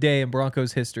good day in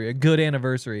Broncos history, a good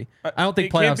anniversary, I don't think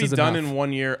it can't playoffs be is done enough. in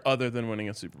 1 year other than winning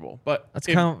a Super Bowl. But That's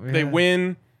if they yeah.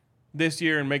 win this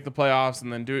year and make the playoffs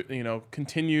and then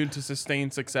continue to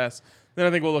sustain success, then I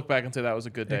think we'll look back and say that was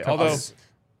a good day. Although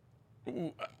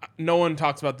no one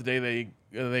talks about the day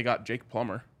they got Jake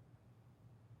Plummer.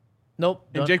 Nope.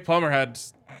 And Jake Plummer had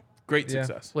great Yeah.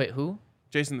 success. Wait, who?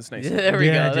 Jason the Snake. There we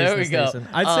Yeah, go. There Jason we go. Statham.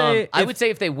 I'd say I if- would say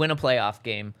if they win a playoff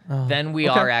game, then we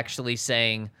okay. are actually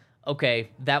saying, okay,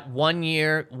 that 1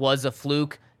 year was a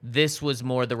fluke. This was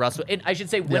more the Russell. And I should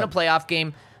say win a playoff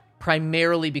game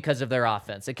primarily because of their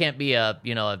offense. It can't be a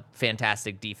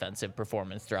fantastic defensive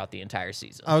performance throughout the entire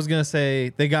season. I was going to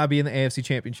say they got to be in the AFC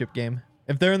Championship game.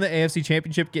 If they're in the AFC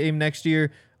Championship game next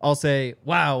year, I'll say,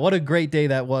 wow, what a great day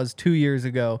that was 2 years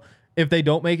ago. If they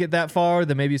don't make it that far,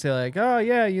 then maybe you say like, oh,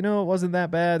 yeah, it wasn't that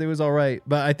bad. It was all right.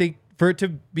 But I think for it to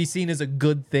be seen as a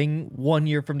good thing 1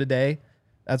 year from today,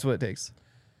 that's what it takes.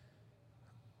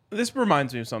 This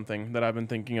reminds me of something that I've been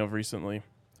thinking of recently.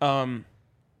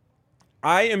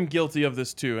 I am guilty of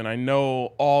this too, and I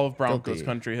know all of Broncos Guilty.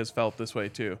 country has felt this way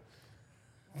too.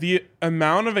 The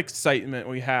amount of excitement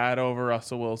we had over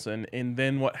Russell Wilson and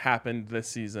then what happened this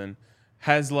season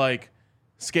has like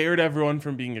scared everyone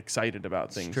from being excited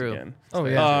about things true. again. Oh,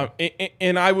 yeah.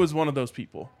 And I was one of those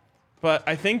people. But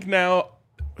I think now,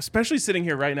 especially sitting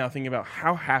here right now thinking about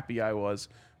how happy I was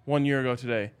 1 year ago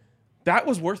today, that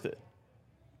was worth it.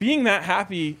 Being that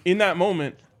happy in that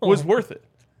moment was worth it.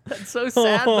 That's so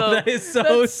sad, though. That is so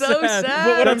That's so sad. sad.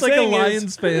 But what I'm That's like a saying is-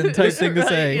 Lions fan type thing to Right,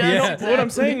 say. yeah, Yeah. no, What I'm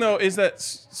saying though is that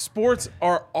sports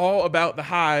are all about the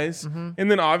highs, and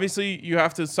then obviously you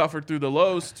have to suffer through the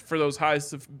lows for those highs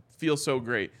to feel so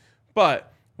great.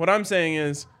 But what I'm saying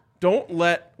is, don't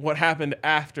let what happened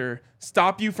after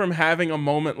stop you from having a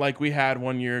moment like we had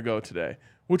 1 year ago today,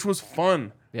 which was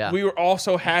fun. Yeah. We were all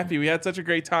so happy. We had such a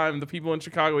great time. The people in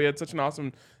Chicago, we had such an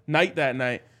awesome night that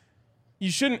night. You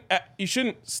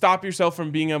shouldn't stop yourself from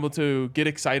being able to get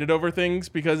excited over things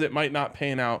because it might not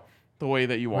pan out the way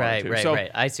that you want it to.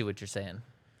 Right. I see what you're saying.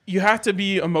 You have to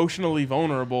be emotionally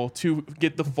vulnerable to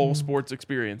get the full sports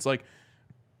experience. Like,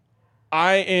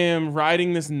 I am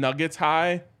riding this Nuggets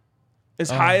high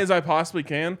as high as I possibly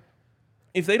can.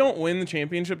 If they don't win the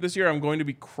championship this year, I'm going to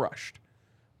be crushed.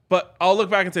 But I'll look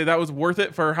back and say that was worth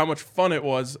it for how much fun it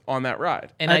was on that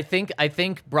ride. And I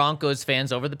think Broncos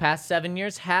fans over the past 7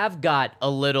 years have got a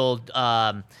little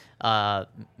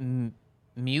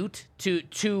mute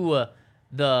to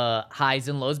the highs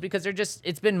and lows because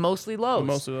it's been mostly lows.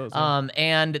 Mostly lows, yeah.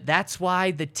 And that's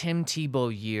why the Tim Tebow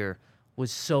year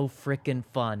was so freaking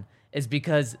fun, is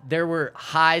because there were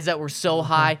highs that were so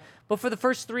high. But for the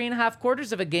first 3.5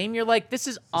 quarters of a game, you're like, this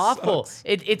is awful.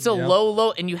 It's a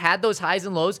low, and you had those highs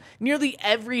and lows nearly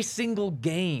every single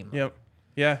game. Yep.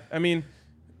 Yeah. I mean,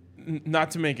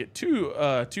 not to make it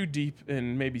too deep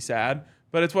and maybe sad,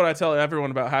 but it's what I tell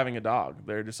everyone about having a dog.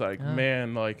 They're just like,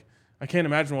 man, like, I can't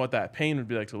imagine what that pain would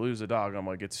be like to lose a dog. I'm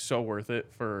like, it's so worth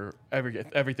it for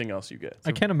everything else you get.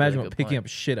 I can't imagine really what good picking point. up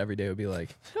shit every day would be like.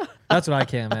 That's what I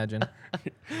can't imagine.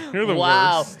 You're the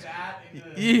Wow. worst.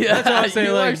 Yeah, what I'm saying,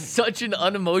 you are like- such an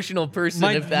unemotional person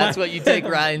My- if that's my- what you take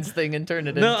Ryan's thing and turn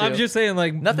it No, into. I'm just saying,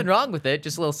 like, Nothing wrong with it,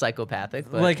 just a little psychopathic.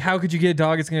 But like, how could you get a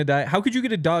dog? It's gonna die. How could you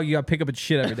get a dog? You got to pick up its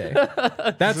shit every day.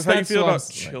 That's Is this how you feel what I'm about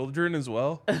saying. children as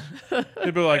well?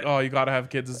 People are like, oh, you got to have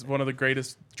kids. It's one of the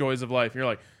greatest joys of life. You're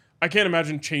like, I can't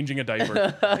imagine changing a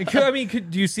diaper.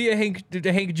 Do you see a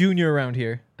Hank Jr. around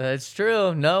here? That's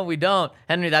true. No, we don't.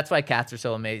 Henry, that's why cats are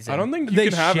so amazing. I don't think you They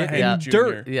can have a shit Hank in Jr.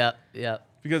 dirt. Yep.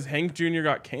 because Hank Jr.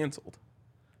 got canceled.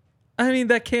 I mean,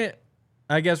 that can't.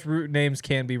 I guess names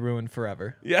can be ruined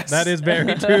forever. Yes. That is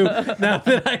very true. Now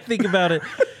that I think about it.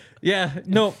 Yeah.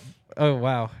 No. Oh,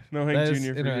 wow. No Hank That Jr. is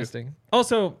for you. interesting.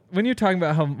 Also, when you're talking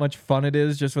about how much fun it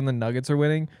is just when the Nuggets are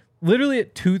winning, literally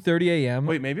at 2:30 a.m.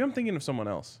 Wait, maybe I'm thinking of someone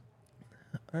else.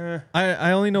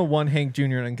 I only know one Hank Jr.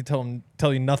 and I can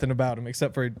tell you nothing about him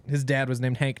except for his dad was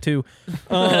named Hank too.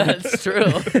 That's true.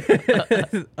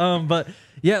 But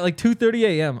yeah, like 2:30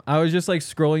 a.m. I was just like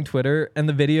scrolling Twitter and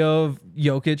the video of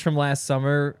Jokic from last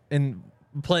summer and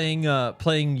playing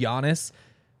Giannis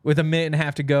with a minute and a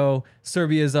half to go.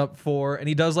 Serbia's up 4, and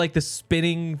he does like the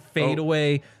spinning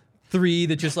fadeaway 3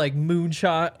 that just like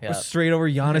moonshot Yep. straight over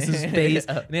Giannis's face.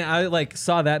 And then I like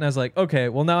saw that and I was like, okay,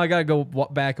 well now I gotta go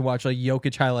back and watch like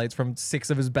Jokic highlights from 6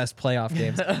 of his best playoff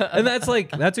games. And that's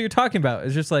what you're talking about.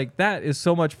 It's just like that is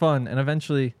so much fun, and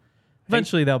eventually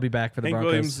they'll be back for the Hank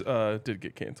Broncos. Williams did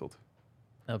get canceled.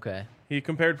 Okay. He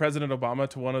compared President Obama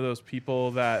to one of those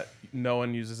people that no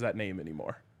one uses that name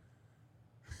anymore.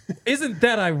 Isn't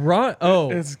that ironic?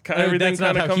 Oh, It's everything that's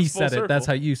not kinda how he comes full said it. circle. That's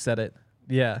how you said it.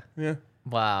 Yeah, Yeah.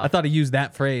 Wow. I thought he used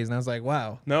that phrase, and I was like,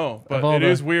 wow. No, but all it the-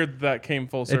 is weird that came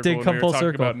full circle. did when come we were full talking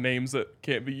circle. about names that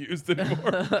can't be used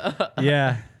anymore.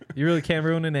 Yeah, you really can't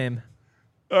ruin a name.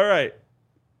 All right.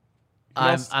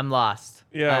 I'm lost.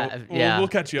 Yeah, we'll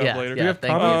catch you up later. Yeah, You have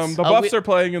thank you. the Buffs are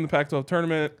playing in the Pac-12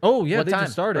 tournament Oh yeah, What they time?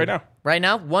 just started right now. Right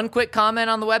now, one quick comment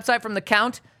on the website from The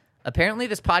Count. Apparently,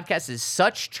 this podcast is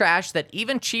such trash that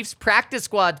even Chiefs practice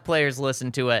squad players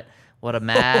listen to it. What a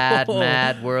mad,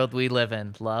 mad world we live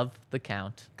in. Love The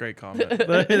Count. Great comment.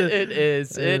 It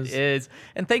is.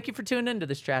 And thank you for tuning into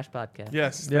this trash podcast.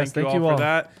 Yes, Yes, thank you all for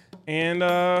that. And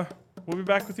we'll be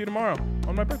back with you tomorrow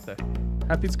on my birthday.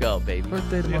 Happy Let's go, baby.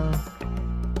 birthday tomorrow.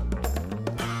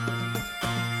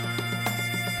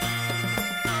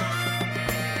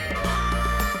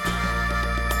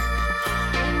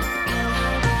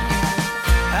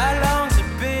 How long's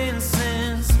it been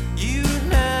since you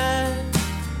and I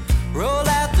rolled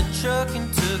out the truck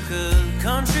and took a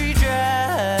country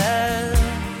drive?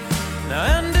 Now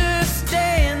I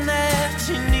understand that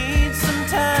you need some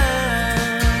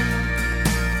time.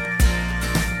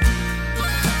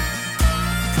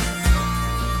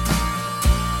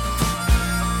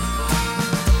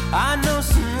 I know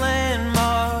some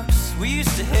landmarks we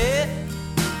used to hit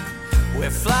where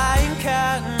flying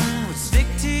cotton.